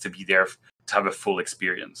that needs to be there to have a full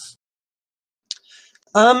experience?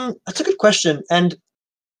 That's a good question, and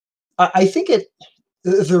I think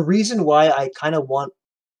the reason why I kind of want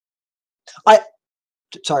I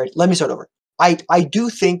sorry, let me start over. I do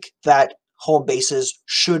think that home bases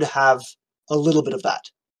should have a little bit of that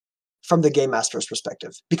from the game master's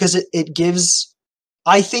perspective because it gives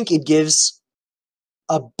I think it gives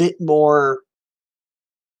a bit more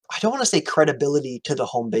I don't want to say credibility to the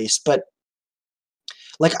home base, but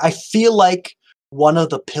like I feel like one of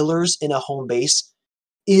the pillars in a home base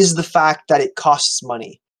is the fact that it costs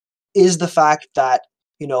money, is the fact that,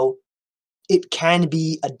 you know, it can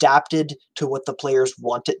be adapted to what the players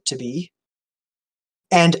want it to be.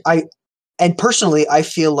 And personally I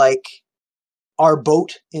feel like our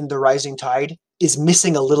boat in the Rising Tide is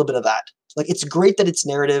missing a little bit of that. Like it's great that it's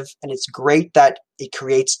narrative and it's great that it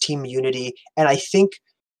creates team unity. And I think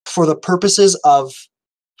for the purposes of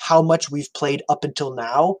how much we've played up until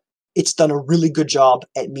now, it's done a really good job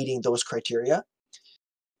at meeting those criteria.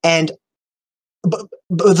 And but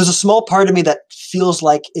there's a small part of me that feels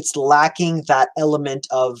like it's lacking that element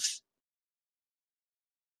of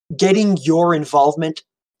getting your involvement,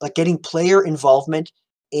 like getting player involvement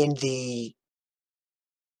in the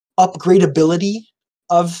upgradability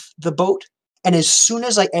of the boat. And as soon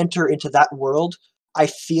as I enter into that world, I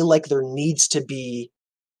feel like there needs to be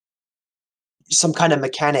some kind of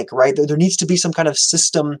mechanic, right? There needs to be some kind of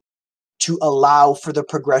system to allow for the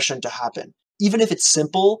progression to happen. Even if it's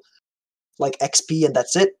simple, like XP and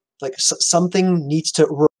that's it, like something needs to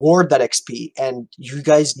reward that XP and you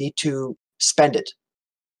guys need to spend it.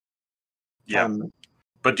 Yeah, Um,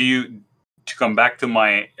 but do you to come back to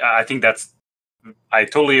my? I think that's I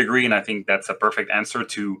totally agree, and I think that's a perfect answer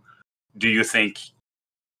to. Do you think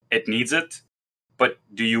it needs it? But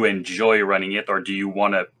do you enjoy running it, or do you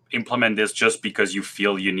want to implement this just because you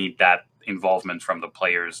feel you need that involvement from the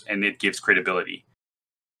players and it gives credibility?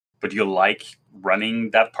 But you like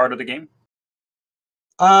running that part of the game?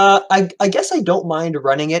 I guess I don't mind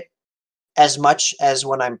running it as much as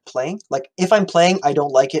when I'm playing. Like if I'm playing, I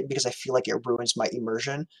don't like it because I feel like it ruins my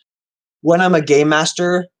immersion. When I'm a game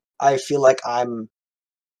master, I feel like I'm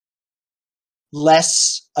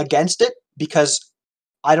less against it because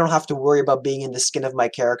I don't have to worry about being in the skin of my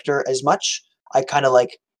character as much. I kind of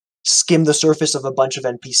like skim the surface of a bunch of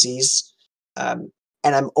NPCs, and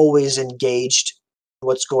I'm always engaged in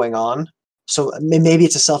what's going on. So maybe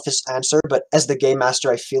it's a selfish answer, but as the game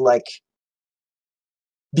master, I feel like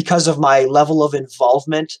because of my level of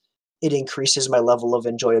involvement, it increases my level of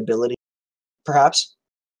enjoyability, perhaps.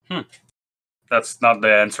 Hmm. That's not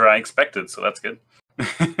the answer I expected, so that's good.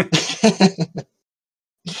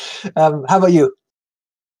 How about you?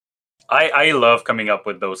 I love coming up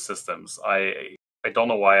with those systems. I don't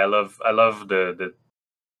know why I love the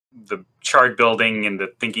chart building and the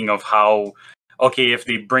thinking of how okay, if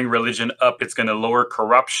they bring religion up, it's going to lower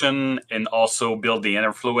corruption and also build the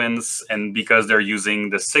influence, and because they're using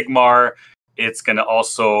the Sigmar, it's going to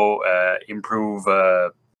also improve uh,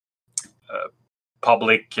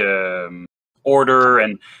 public order,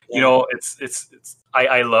 and you Yeah. know it's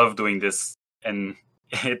I love doing this, and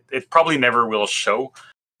it probably never will show,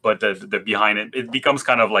 but the behind it becomes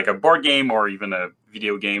kind of like a board game or even a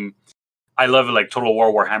video game. I love like Total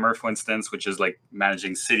War Warhammer, for instance, which is like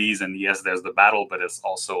managing cities, and yes, there's the battle, but it's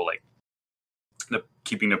also like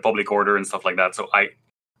keeping the public order and stuff like that. So I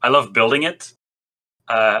love building it.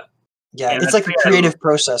 Uh, Yeah, and it's I'd like a say creative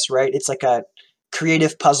process, right? It's like a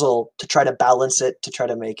creative puzzle to try to balance it, to try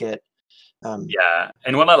to make it. Um, yeah,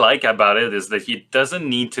 and what I like about it is that it doesn't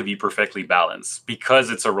need to be perfectly balanced because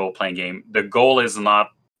it's a role playing game. The goal is not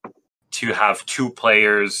to have two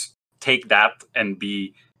players take that and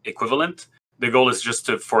be equivalent. The goal is just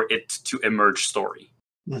for it to emerge story,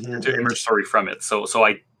 mhm, to mhm. emerge story from it. So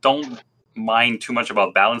I don't mind too much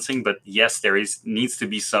about balancing, but yes, there is needs to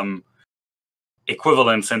be some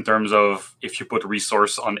equivalence in terms of if you put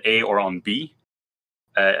resource on A or on B.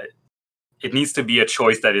 It needs to be a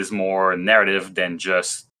choice that is more narrative than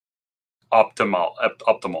just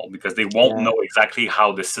optimal, because they won't Yeah. know exactly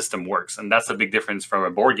how the system works, and that's a big difference from a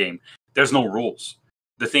board game. There's no rules.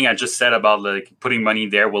 The thing I just said about like putting money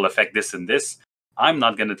there will affect this and this, I'm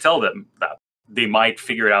not going to tell them that. They might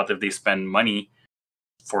figure it out if they spend money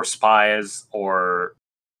for spies or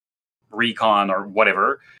recon or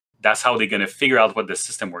whatever. That's how they're going to figure out what the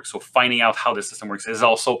system works. So finding out how the system works is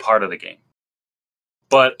also part of the game.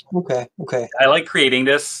 But Okay. I like creating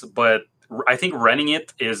this, but I think running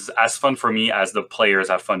it is as fun for me as the players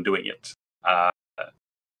have fun doing it.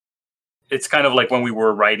 It's kind of like when we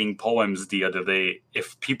were writing poems the other day.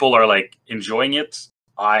 If people are like enjoying it,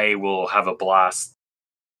 I will have a blast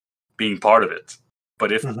being part of it.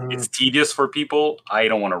 But if it's tedious for people, I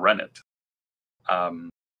don't want to run it.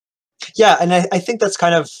 Yeah, and I think that's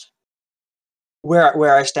kind of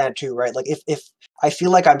where I stand too, right? Like if I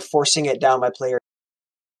feel like I'm forcing it down my player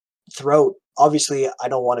throat, obviously I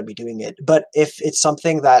don't want to be doing it. But if it's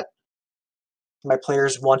something that my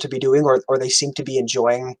players want to be doing, or they seem to be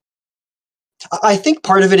enjoying, I think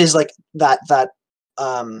part of it is like that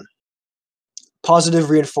positive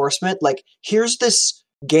reinforcement. Like, here's this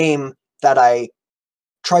game that I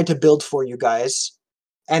tried to build for you guys,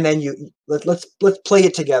 and then let's play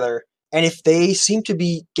it together. And if they seem to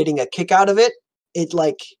be getting a kick out of it, it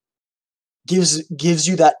like gives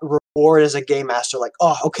you that reward as a game master. Like,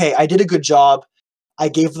 oh, okay, I did a good job. I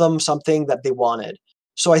gave them something that they wanted.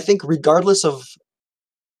 So I think regardless of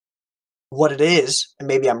what it is, and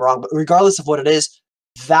maybe I'm wrong, but regardless of what it is,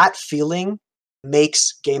 that feeling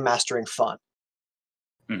makes game mastering fun.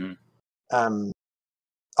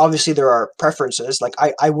 Obviously there are preferences. Like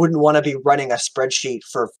I wouldn't want to be running a spreadsheet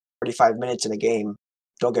for 45 minutes in a game.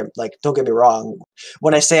 Don't get me wrong.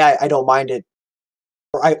 When I say I don't mind it,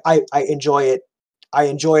 or I enjoy it, I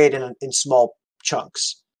enjoy it in small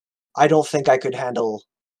chunks. I don't think I could handle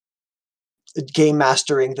game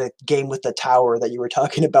mastering the game with the tower that you were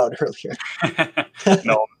talking about earlier.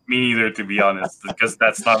 No, me neither, to be honest, because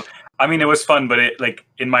that's not. I mean, it was fun, but it like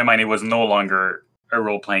in my mind, it was no longer a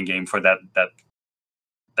role playing game for that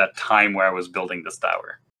time where I was building this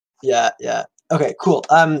tower. Yeah. Okay, cool.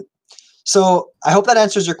 So I hope that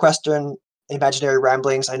answers your question, Imaginary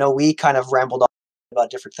Ramblings. I know we kind of rambled on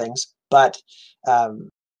about different things, but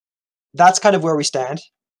that's kind of where we stand,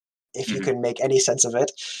 if you can make any sense of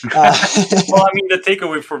it. Well, I mean, the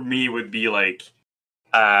takeaway for me would be like,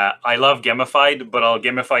 I love gamified, but I'll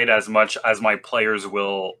gamify it as much as my players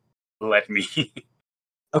will let me.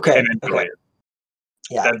 Okay. And enjoy it.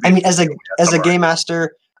 Yeah, I mean, as a game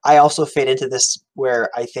master, I also fit into this where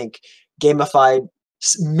I think gamified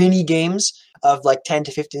mini games of like 10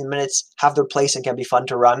 to 15 minutes have their place and can be fun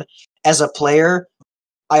to run. As a player,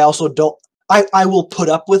 I also don't. I will put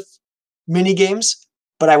up with mini games,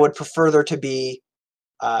 but I would prefer there to be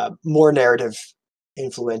more narrative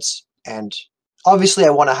influence. And obviously, I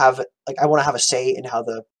want to have a say in how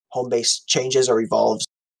the home base changes or evolves,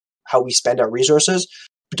 how we spend our resources.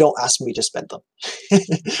 But don't ask me to spend them.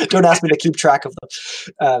 Don't ask me to keep track of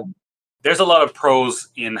them. There's a lot of pros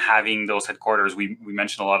in having those headquarters. We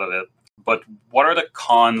mentioned a lot of it, but what are the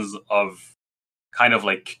cons of kind of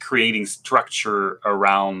like creating structure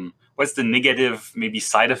around? What's the negative maybe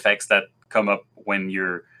side effects that come up when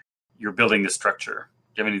you're building the structure?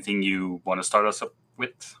 Do you have anything you want to start us up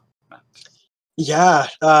with, Matt? Yeah,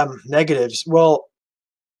 negatives. Well,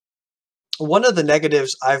 one of the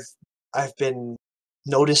negatives I've been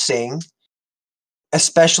noticing,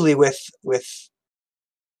 especially with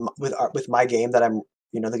my game that I'm,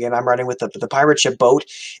 the game I'm running with the pirate ship boat,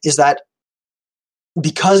 is that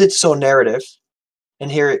because it's so narrative,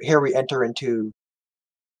 and here we enter into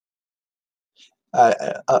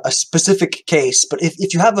a specific case. But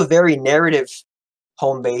if you have a very narrative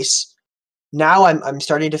home base, now I'm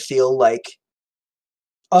starting to feel like,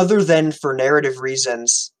 other than for narrative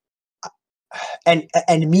reasons, and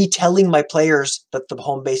me telling my players that the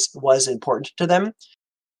home base was important to them,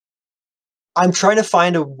 I'm trying to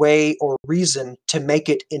find a way or reason to make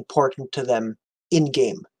it important to them in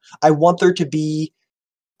game. I want there to be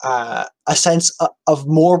a sense of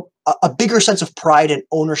a bigger sense of pride and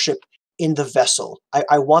ownership in the vessel.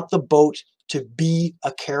 I want the boat to be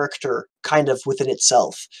a character kind of within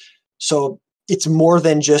itself. So it's more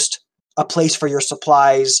than just a place for your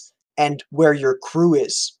supplies and where your crew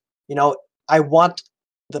is. I want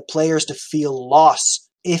the players to feel loss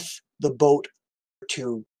if the boat were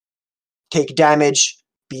to take damage,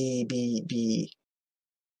 be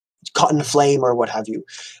caught in a flame or what have you.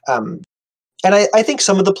 And I think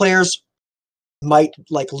some of the players might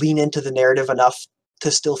like lean into the narrative enough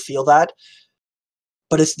to still feel that.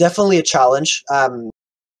 But it's definitely a challenge.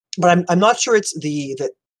 But I'm not sure it's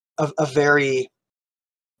a very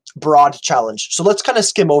broad challenge. So let's kind of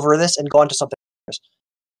skim over this and go on to something else.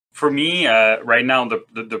 For me, right now,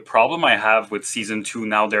 the problem I have with season 2,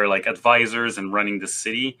 now they're like advisors and running the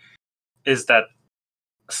city, is that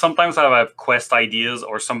sometimes I have quest ideas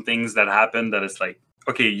or some things that happen that it's like,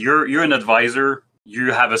 okay, you're an advisor,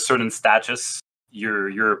 you have a certain status,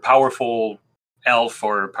 you're a powerful elf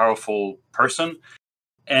or a powerful person,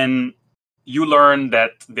 and you learn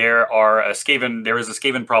that there is a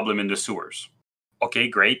Skaven problem in the sewers. Okay,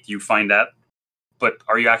 great, you find that, but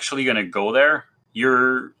are you actually going to go there?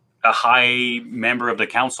 You're a high member of the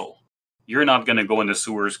council. You're not going to go in the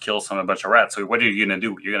sewers, kill a bunch of rats. So what are you going to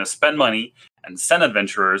do? You're going to spend money and send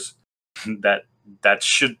adventurers. that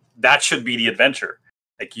should be the adventure.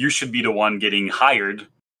 Like, you should be the one getting hired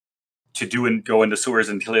to do and go in the sewers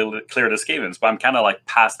and clear the Skavens. But I'm kind of like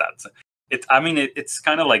past that. It's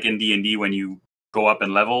kind of like in D&D when you go up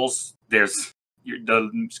in levels. There's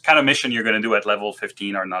the kind of mission you're going to do at level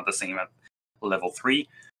 15 are not the same at level 3,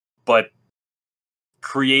 but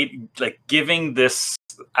giving this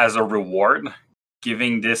as a reward,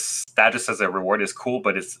 giving this status as a reward is cool,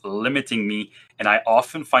 but it's limiting me. And I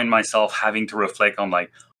often find myself having to reflect on,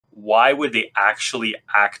 like, why would they actually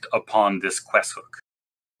act upon this quest hook?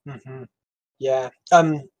 Mm-hmm. Yeah.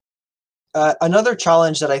 Another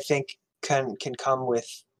challenge that I think can come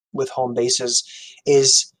with home bases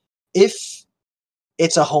is if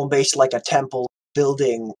it's a home base like a temple,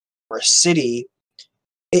 building, or a city,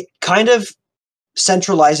 it kind of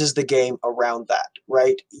centralizes the game around that,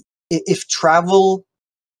 right? If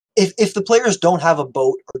the players don't have a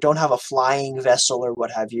boat or don't have a flying vessel or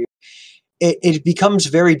what have you, it becomes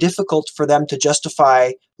very difficult for them to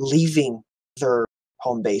justify leaving their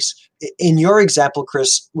home base. In your example,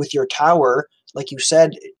 Chris, with your tower, like you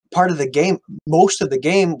said, part of the game, most of the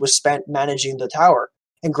game was spent managing the tower.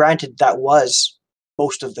 And granted, that was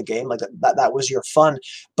most of the game, like that was your fun.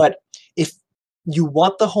 But if you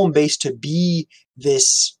want the home base to be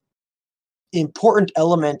this important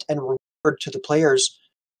element and reward to the players,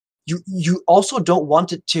 you also don't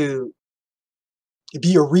want it to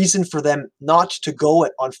be a reason for them not to go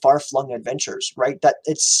on far-flung adventures, right? That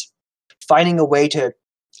it's finding a way to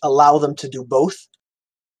allow them to do both.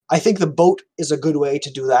 I think the boat is a good way to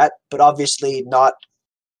do that, but obviously not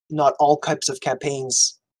all types of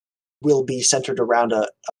campaigns will be centered around a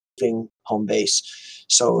moving home base.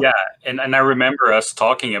 So yeah, and I remember us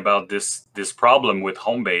talking about this problem with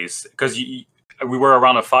home base, because we were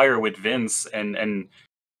around a fire with Vince, and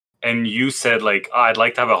you said, like, oh, I'd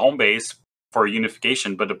like to have a home base for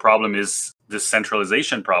unification, but the problem is this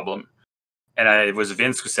centralization problem. And it was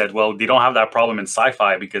Vince who said, well, they don't have that problem in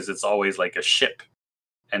sci-fi because it's always like a ship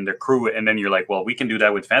and the crew. And then you're like, well, we can do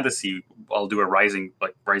that with fantasy. I'll do a rising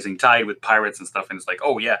tide with pirates and stuff. And it's like,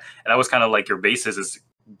 oh yeah. And that was kind of like your basis is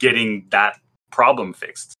getting that problem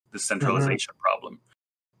fixed, the centralization problem.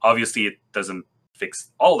 Obviously, it doesn't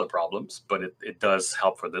fix all the problems, but it does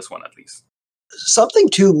help for this one at least. Something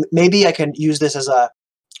too, maybe I can use this as a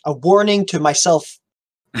warning to myself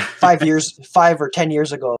 5 or 10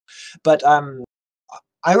 years ago. But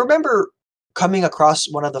I remember coming across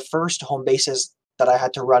one of the first home bases that I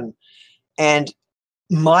had to run, and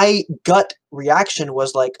my gut reaction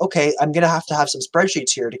was like, okay, I'm going to have some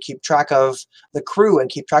spreadsheets here to keep track of the crew and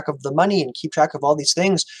keep track of the money and keep track of all these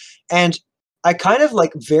things. And I kind of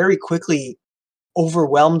like very quickly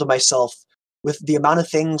overwhelmed myself with the amount of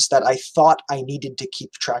things that I thought I needed to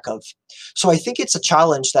keep track of. So I think it's a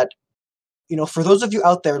challenge that, for those of you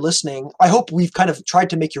out there listening, I hope we've kind of tried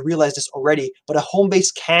to make you realize this already, but a home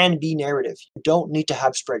base can be narrative. You don't need to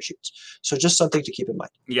have spreadsheets. So just something to keep in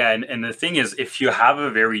mind. Yeah, and the thing is, if you have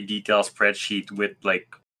a very detailed spreadsheet with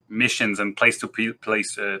like missions and place to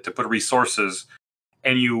put resources,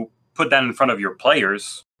 and you put that in front of your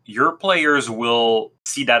players will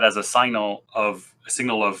see that as a signal of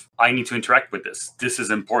I need to interact with this. This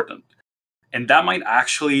is important. And that might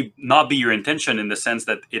actually not be your intention, in the sense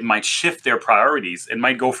that it might shift their priorities. It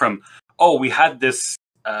might go from, oh, we had this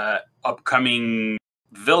upcoming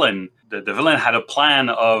villain. The villain had a plan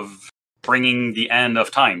of bringing the end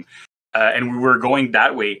of time. And we were going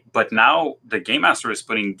that way. But now the Game Master is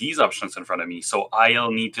putting these options in front of me. So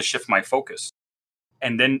I'll need to shift my focus.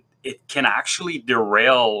 And then it can actually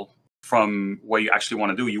derail from what you actually want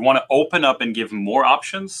to do. You want to open up and give more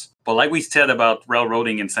options. But like we said about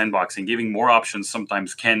railroading and sandboxing, giving more options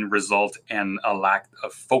sometimes can result in a lack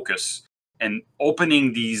of focus. And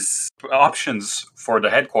opening these options for the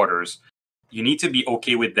headquarters, you need to be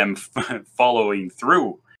okay with them following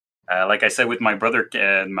through. Like I said, with my brother,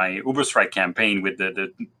 my Uberstrike campaign with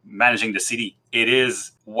the managing the city, it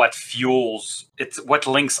is what fuels, it's what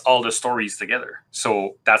links all the stories together.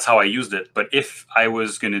 So that's how I used it. But if I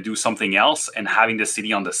was going to do something else and having the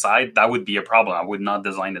city on the side, that would be a problem. I would not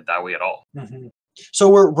design it that way at all. Mm-hmm. So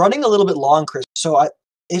we're running a little bit long, Chris. So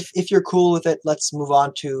if you're cool with it, let's move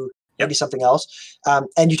on to maybe something else.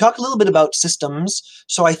 And you talked a little bit about systems.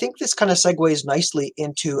 So I think this kind of segues nicely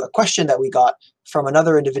into a question that we got from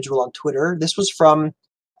another individual on Twitter. This was from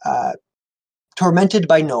Tormented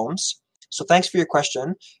by Gnomes. So thanks for your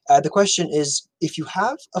question. The question is, if you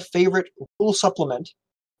have a favorite rule supplement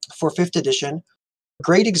for 5th edition,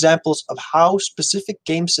 great examples of how specific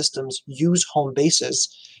game systems use home bases,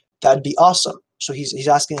 that'd be awesome. So he's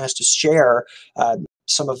asking us to share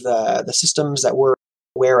some of the systems that we're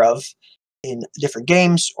aware of in different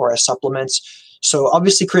games or as supplements. So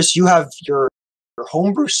obviously, Chris, you have your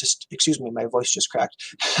homebrew system. Excuse me, my voice just cracked.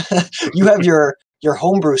 You have your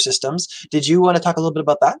homebrew systems. Did you want to talk a little bit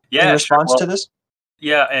about that in response to this?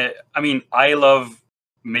 Yeah, I mean, I love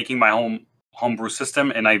making my homebrew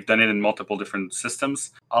system, and I've done it in multiple different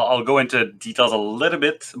systems. I'll go into details a little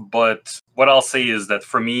bit, but what I'll say is that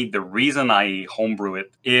for me, the reason I homebrew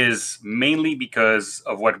it is mainly because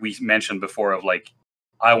of what we mentioned before of like,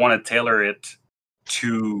 I want to tailor it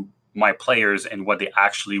to my players and what they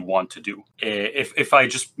actually want to do. If I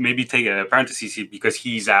just maybe take a parenthesis here, because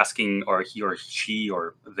he's asking, or he or she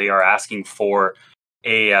or they are asking for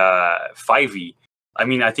a 5e. I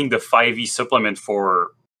mean, I think the 5e supplement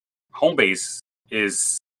for home base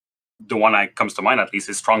is the one that comes to mind, at least,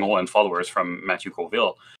 is Stronghold and Followers from Matthew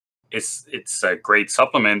Colville. It's a great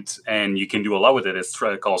supplement, and you can do a lot with it. It's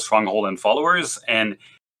called Stronghold and Followers, and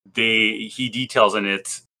he details in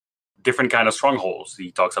it different kind of strongholds.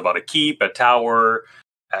 He talks about a keep, a tower,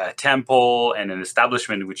 a temple, and an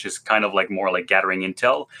establishment, which is kind of like more like gathering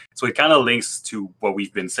intel. So it kind of links to what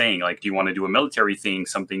we've been saying. Like, do you want to do a military thing,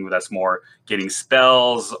 something that's more getting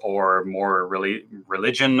spells or more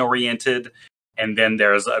religion oriented? And then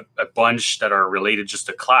there's a bunch that are related just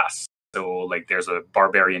to class. So like there's a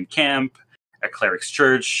barbarian camp, a cleric's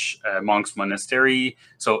church, a monk's monastery.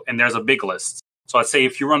 So, and there's a big list. So I'd say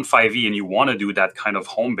if you run 5e and you want to do that kind of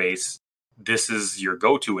home base, this is your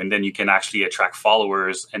go-to, and then you can actually attract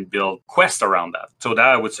followers and build quests around that. So that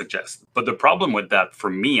I would suggest. But the problem with that, for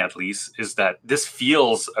me at least, is that this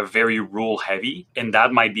feels a very rule heavy, and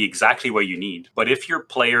that might be exactly what you need. But if your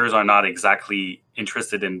players are not exactly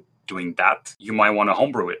interested in doing that, you might want to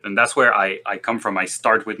homebrew it. And that's where I come from. I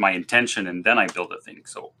start with my intention and then I build a thing.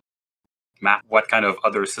 So Matt, what kind of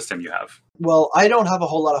other system you have? Well, I don't have a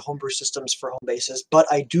whole lot of homebrew systems for home bases, but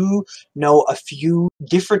I do know a few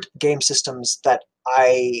different game systems that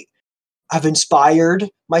I have inspired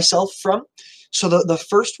myself from. So the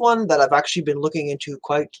first one that I've actually been looking into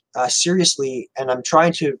quite seriously, and I'm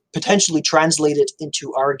trying to potentially translate it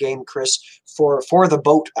into our game, Chris, for the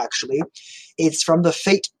boat, actually. It's from the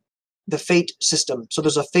Fate system. So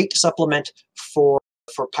there's a Fate supplement for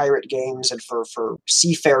pirate games and for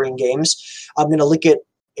seafaring games. I'm going to link it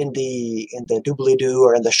in the doobly-doo,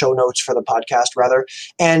 or in the show notes for the podcast, rather.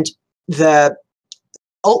 And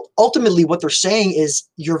ultimately what they're saying is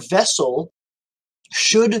your vessel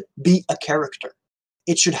should be a character.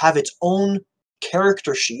 It should have its own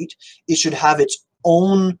character sheet. It should have its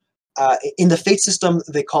own, in the Fate system,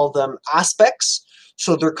 they call them aspects.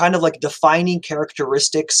 So they're kind of like defining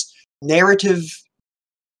characteristics, narrative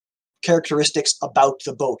characteristics about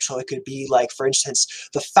the boat. So it could be like, for instance,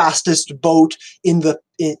 the fastest boat in the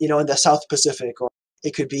South Pacific, or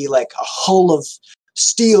it could be like a hull of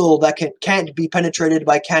steel that can't be penetrated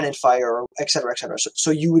by cannon fire, or et cetera, et cetera. So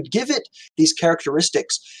you would give it these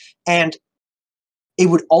characteristics, and it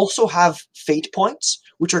would also have fate points,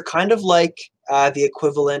 which are kind of like the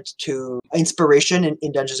equivalent to inspiration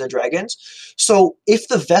in Dungeons and Dragons. So if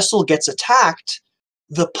the vessel gets attacked,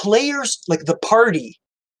 the players, like the party,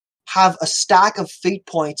 have a stack of fate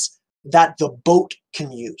points that the boat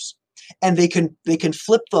can use, and they can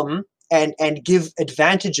flip them and give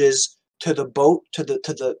advantages to the boat, to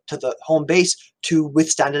the home base, to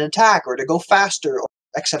withstand an attack or to go faster, or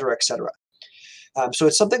et cetera, et cetera. So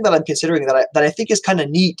it's something that I'm considering that I think is kind of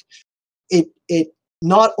neat. It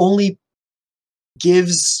not only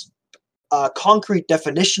gives a concrete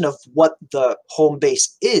definition of what the home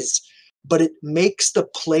base is, but it makes the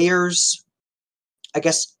players, I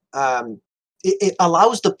guess, it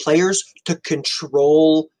allows the players to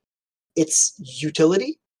control its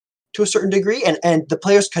utility to a certain degree, and the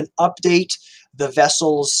players can update the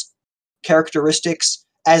vessel's characteristics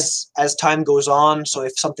as time goes on. So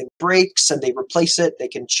if something breaks and they replace it, they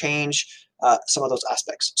can change some of those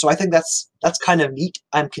aspects. So I think that's kind of neat.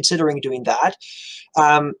 I'm considering doing that.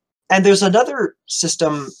 And there's another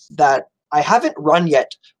system that I haven't run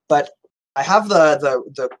yet, but I have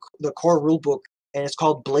the core rulebook, and it's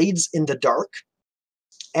called Blades in the Dark,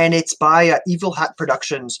 and it's by Evil Hat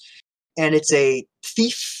Productions, and it's a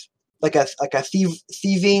thief, like a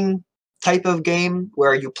thieving type of game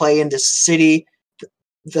where you play in this city.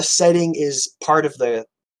 The setting is part of the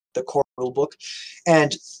core rulebook,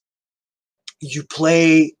 and you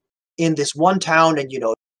play in this one town, and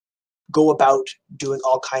go about doing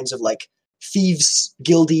all kinds of like thieves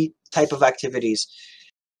guildy type of activities.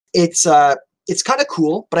 It's kind of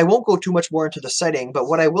cool, but I won't go too much more into the setting. But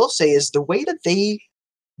what I will say is the way that they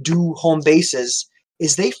do home bases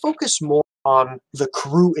is they focus more on the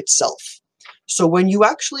crew itself. So when you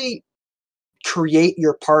actually create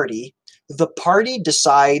your party, the party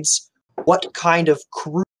decides what kind of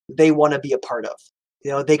crew they want to be a part of.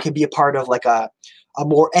 They can be a part of like a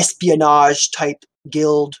more espionage type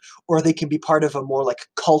guild, or they can be part of a more like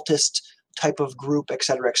cultist type of group,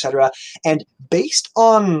 etc., etc. And based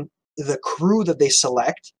on the crew that they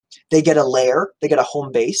select, they get a lair, they get a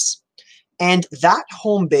home base, and that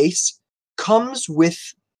home base comes with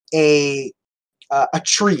a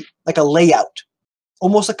tree, like a layout,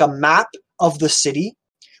 almost like a map of the city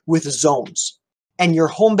with zones. And your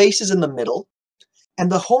home base is in the middle,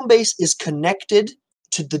 and the home base is connected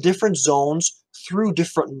to the different zones through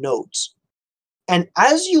different nodes. And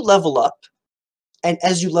as you level up, and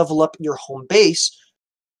as you level up your home base,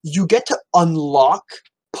 you get to unlock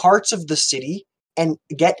parts of the city and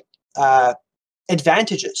get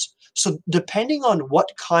advantages. So depending on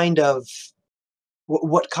what kind of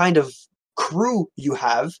crew you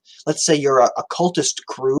have, let's say you're a cultist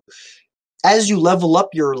crew, as you level up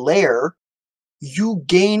your lair, you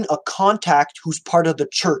gain a contact who's part of the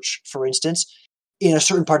church, for instance, in a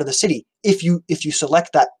certain part of the city, if you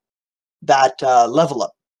select that level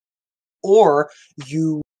up. Or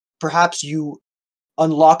perhaps you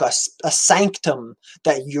unlock a sanctum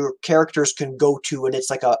that your characters can go to, and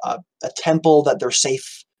it's like a temple that they're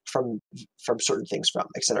safe from certain things from,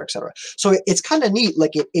 etc., etc. So it's kind of neat.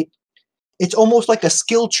 Like it's almost like a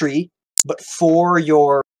skill tree, but for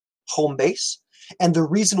your home base. And the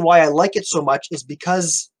reason why I like it so much is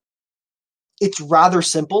because it's rather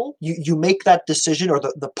simple. You make that decision, or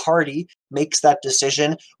the party makes that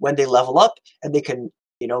decision when they level up, and they can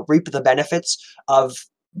reap the benefits of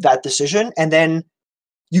that decision. And then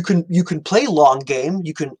you can play long game.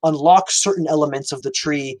 You can unlock certain elements of the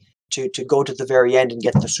tree to go to the very end and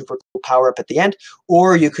get the super cool power up at the end,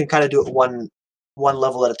 or you can kind of do it one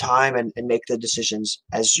level at a time and make the decisions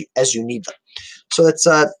as you need them. So it's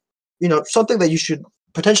something that you should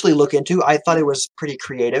potentially look into. I thought it was pretty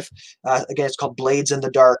creative. Again, it's called Blades in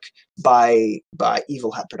the Dark by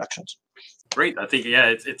Evil Hat Productions. Great. I think, yeah,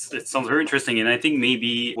 it sounds very interesting. And I think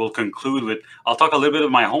maybe we'll conclude with, I'll talk a little bit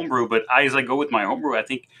of my homebrew, but as I go with my homebrew, I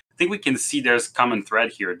think we can see there's common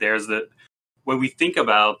thread here. There's when we think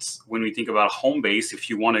about home base, if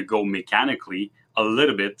you want to go mechanically a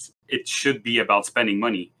little bit, it should be about spending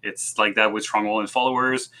money. It's like that with Stronghold and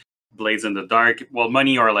Followers, Blades in the Dark. Well,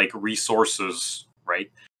 money are like resources,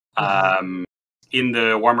 right? Mm-hmm. In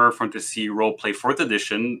the Warhammer Fantasy Roleplay 4th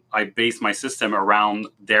edition, I based my system around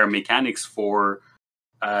their mechanics for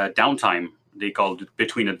downtime. They call it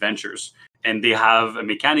between adventures. And they have a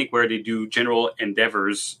mechanic where they do general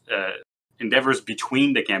endeavors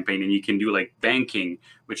between the campaign. And you can do like banking,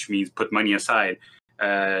 which means put money aside.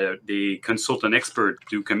 They consult an expert,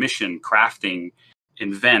 do commission, crafting,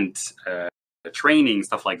 invent, training,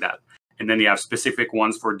 stuff like that. And then you have specific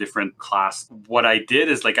ones for different class. What I did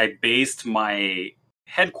is like I based my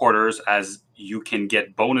headquarters as you can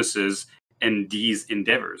get bonuses in these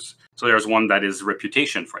endeavors. So there's one that is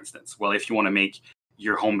reputation, for instance. Well, if you want to make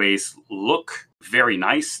your home base look very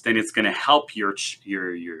nice, then it's going to help your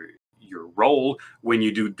role when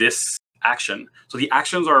you do this action. So the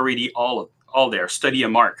actions are already all there. Study a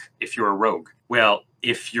mark if you're a rogue. Well,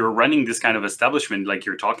 if you're running this kind of establishment like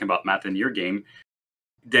you're talking about, Matt, in your game,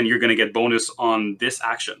 then you're going to get bonus on this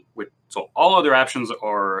action. So all other actions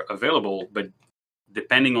are available, but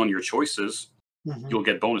depending on your choices, mm-hmm. you'll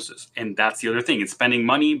get bonuses. And that's the other thing. It's spending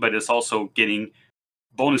money, but it's also getting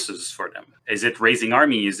bonuses for them. Is it raising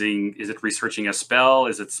army? Is it researching a spell?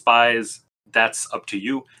 Is it spies? That's up to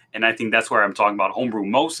you. And I think that's where I'm talking about homebrew.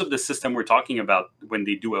 Most of the system we're talking about, when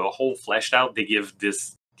they do a whole fleshed out, they give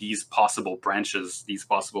these possible branches, these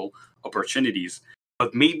possible opportunities.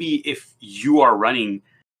 But maybe if you are running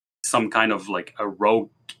some kind of like a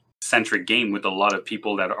rogue-centric game with a lot of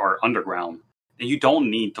people that are underground, and you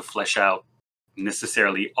don't need to flesh out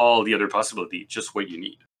necessarily all the other possibilities, just what you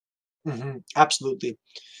need. Absolutely.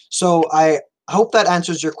 So I hope that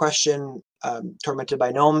answers your question, Tormented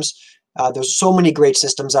by Gnomes. There's so many great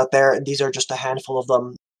systems out there, and these are just a handful of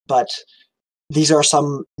them, but these are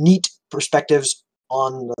some neat perspectives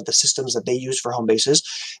on the systems that they use for home bases.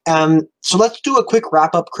 So let's do a quick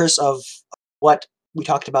wrap up, Chris, of what we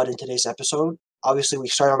talked about in today's episode. Obviously, we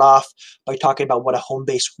started off by talking about what a home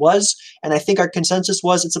base was, and I think our consensus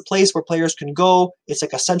was it's a place where players can go. It's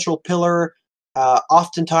like a central pillar,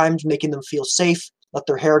 oftentimes making them feel safe, let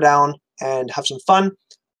their hair down, and have some fun,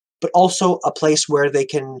 but also a place where they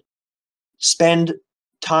can spend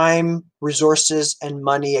time, resources, and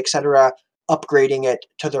money, etc., upgrading it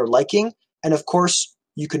to their liking. And of course,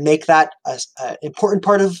 you can make that an important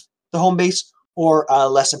part of the home base or a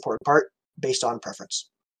less important part based on preference.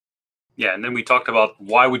 Yeah, and then we talked about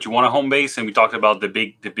why would you want a home base, and we talked about the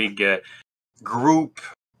big group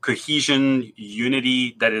cohesion,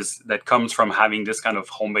 unity that comes from having this kind of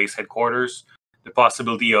home base headquarters, the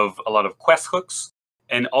possibility of a lot of quest hooks,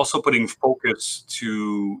 and also putting focus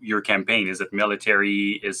to your campaign. Is it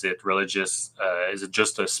military? Is it religious? Is it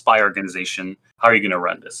just a spy organization? How are you going to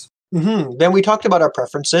run this? Then we talked about our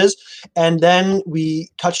preferences, and then we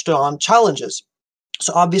touched on challenges.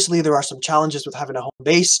 So obviously there are some challenges with having a home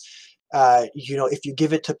base. If you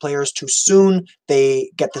give it to players too soon,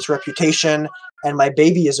 they get this reputation. And my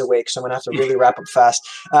baby is awake, so I'm gonna have to really wrap up fast.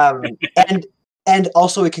 And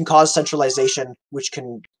also it can cause centralization, which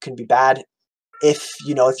can be bad if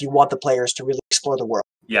you want the players to really explore the world.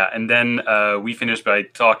 Yeah, and then we finished by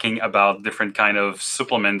talking about different kind of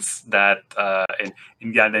supplements that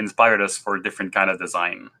inspired us for different kind of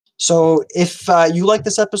design. So if you like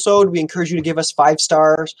this episode, we encourage you to give us 5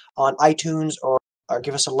 stars on iTunes or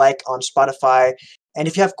give us a like on Spotify. And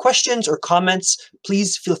if you have questions or comments,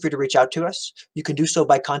 please feel free to reach out to us. You can do so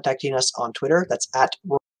by contacting us on Twitter. That's at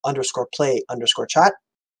 @_play_chat.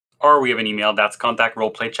 Or we have an email. That's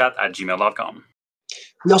contactroleplaychat@gmail.com.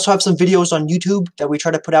 We also have some videos on YouTube that we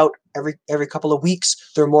try to put out every couple of weeks.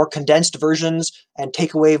 They're more condensed versions and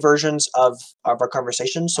takeaway versions of our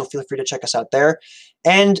conversations, so feel free to check us out there.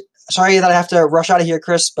 And sorry that I have to rush out of here,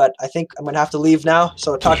 Chris, but I think I'm going to have to leave now.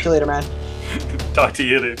 So talk to you later, man. Talk to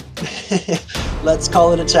you later. Let's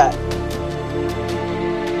call it a chat.